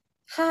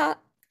 Ha,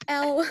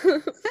 L,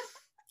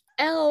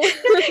 L.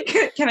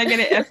 Can I get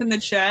an F in the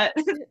chat?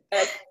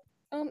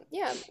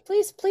 Yeah.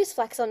 Please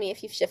flex on me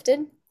if you've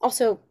shifted.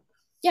 Also,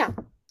 yeah,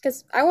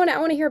 because I want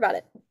to hear about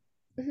it.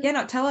 Mhm. Yeah,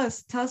 no, tell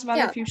us about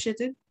it Yeah. if you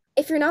shifted.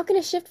 If you're not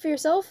gonna shift for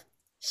yourself,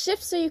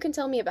 shift so you can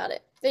tell me about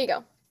it. There you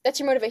go. That's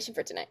your motivation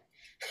for tonight.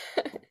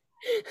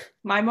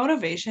 My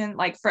motivation,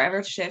 like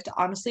forever to shift,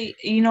 honestly,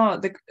 you know,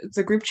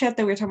 the group chat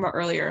that we were talking about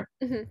earlier,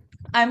 Mhm.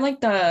 I'm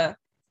like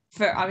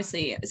for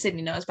obviously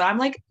Sydney knows, but I'm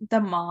like the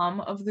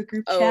mom of the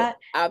group Oh, chat,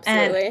 and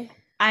absolutely.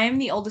 I am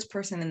the oldest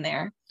person in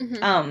there.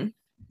 Hmm.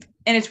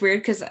 And it's weird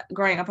because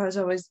growing up I was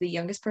always the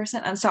youngest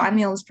person, and so I'm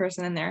the Hmm. oldest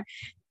person in there.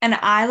 And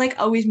I like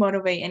always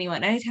motivate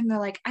anyone. Anytime they're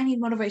like, I need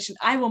motivation,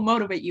 I will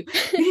motivate you.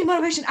 You need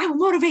motivation, I will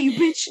motivate you,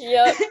 bitch.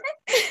 Yep.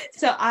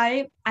 So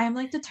I'm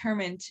like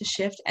determined to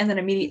shift and then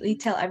immediately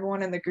tell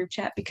everyone in the group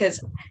chat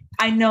because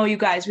I know you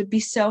guys would be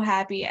so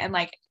happy, and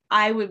like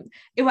I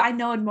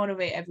know it'd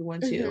motivate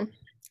everyone Hmm. too.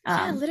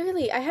 Yeah, Um,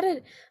 literally. I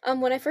had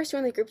when I first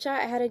joined the group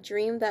chat, I had a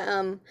dream that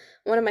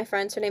one of my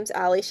friends, her name's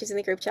Allie, she's in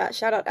the group chat.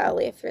 Shout out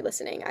Allie if you're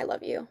listening. I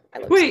love you. I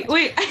love you so much.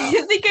 wait, Um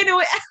I think I know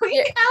what Allie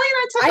yeah, and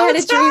I I talk all had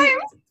a the dream. time.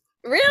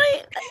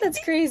 Really?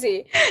 That's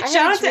crazy. I had a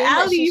Shout out to dream that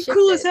Allie, she you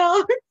cool as shifted.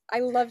 hell. I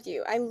loved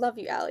you. I love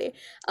you, Allie.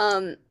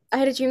 I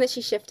had a dream that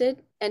she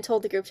shifted and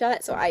told the group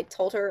chat, so I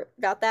told her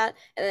about that,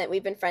 and then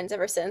we've been friends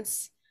ever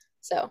since.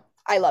 So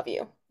I love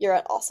you.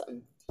 You're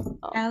awesome.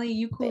 Um, Allie,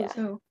 you but cool as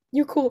yeah, hell.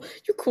 you cool.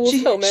 You cool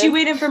as hell, She man.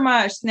 waited for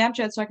my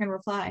Snapchat so I can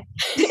reply.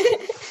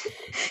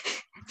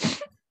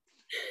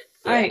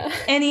 All right. Yeah.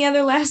 Any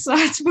other last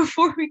thoughts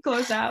before we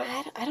close out?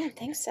 I don't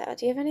think so.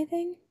 Do you have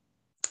anything?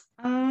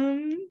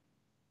 Um,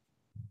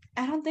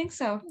 I don't think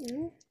so.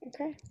 Mm,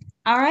 okay.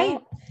 All right.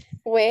 Well,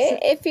 wait. So,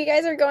 If you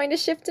guys are going to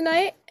shift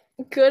tonight,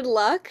 good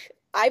luck.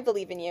 I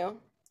believe in you.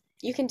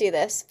 You can do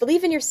this.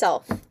 Believe in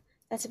yourself.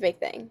 That's a big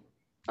thing.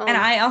 and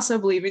Um, I also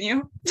believe in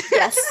you.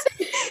 yes.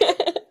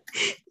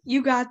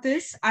 You got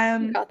this.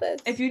 You got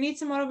If this. you need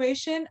some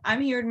motivation,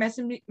 I'm here to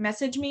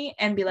message me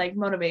and be like,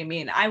 motivate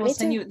me, and I will Me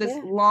send too. you this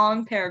Yeah.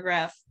 long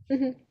paragraph.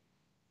 Hmm.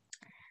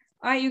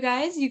 All right, you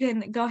guys, you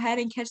can go ahead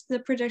and catch the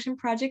projection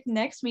project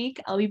next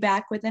week. I'll be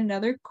back with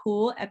another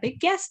cool, epic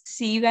guest.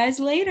 See you guys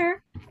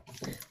later.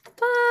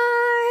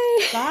 Bye.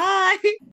 Bye.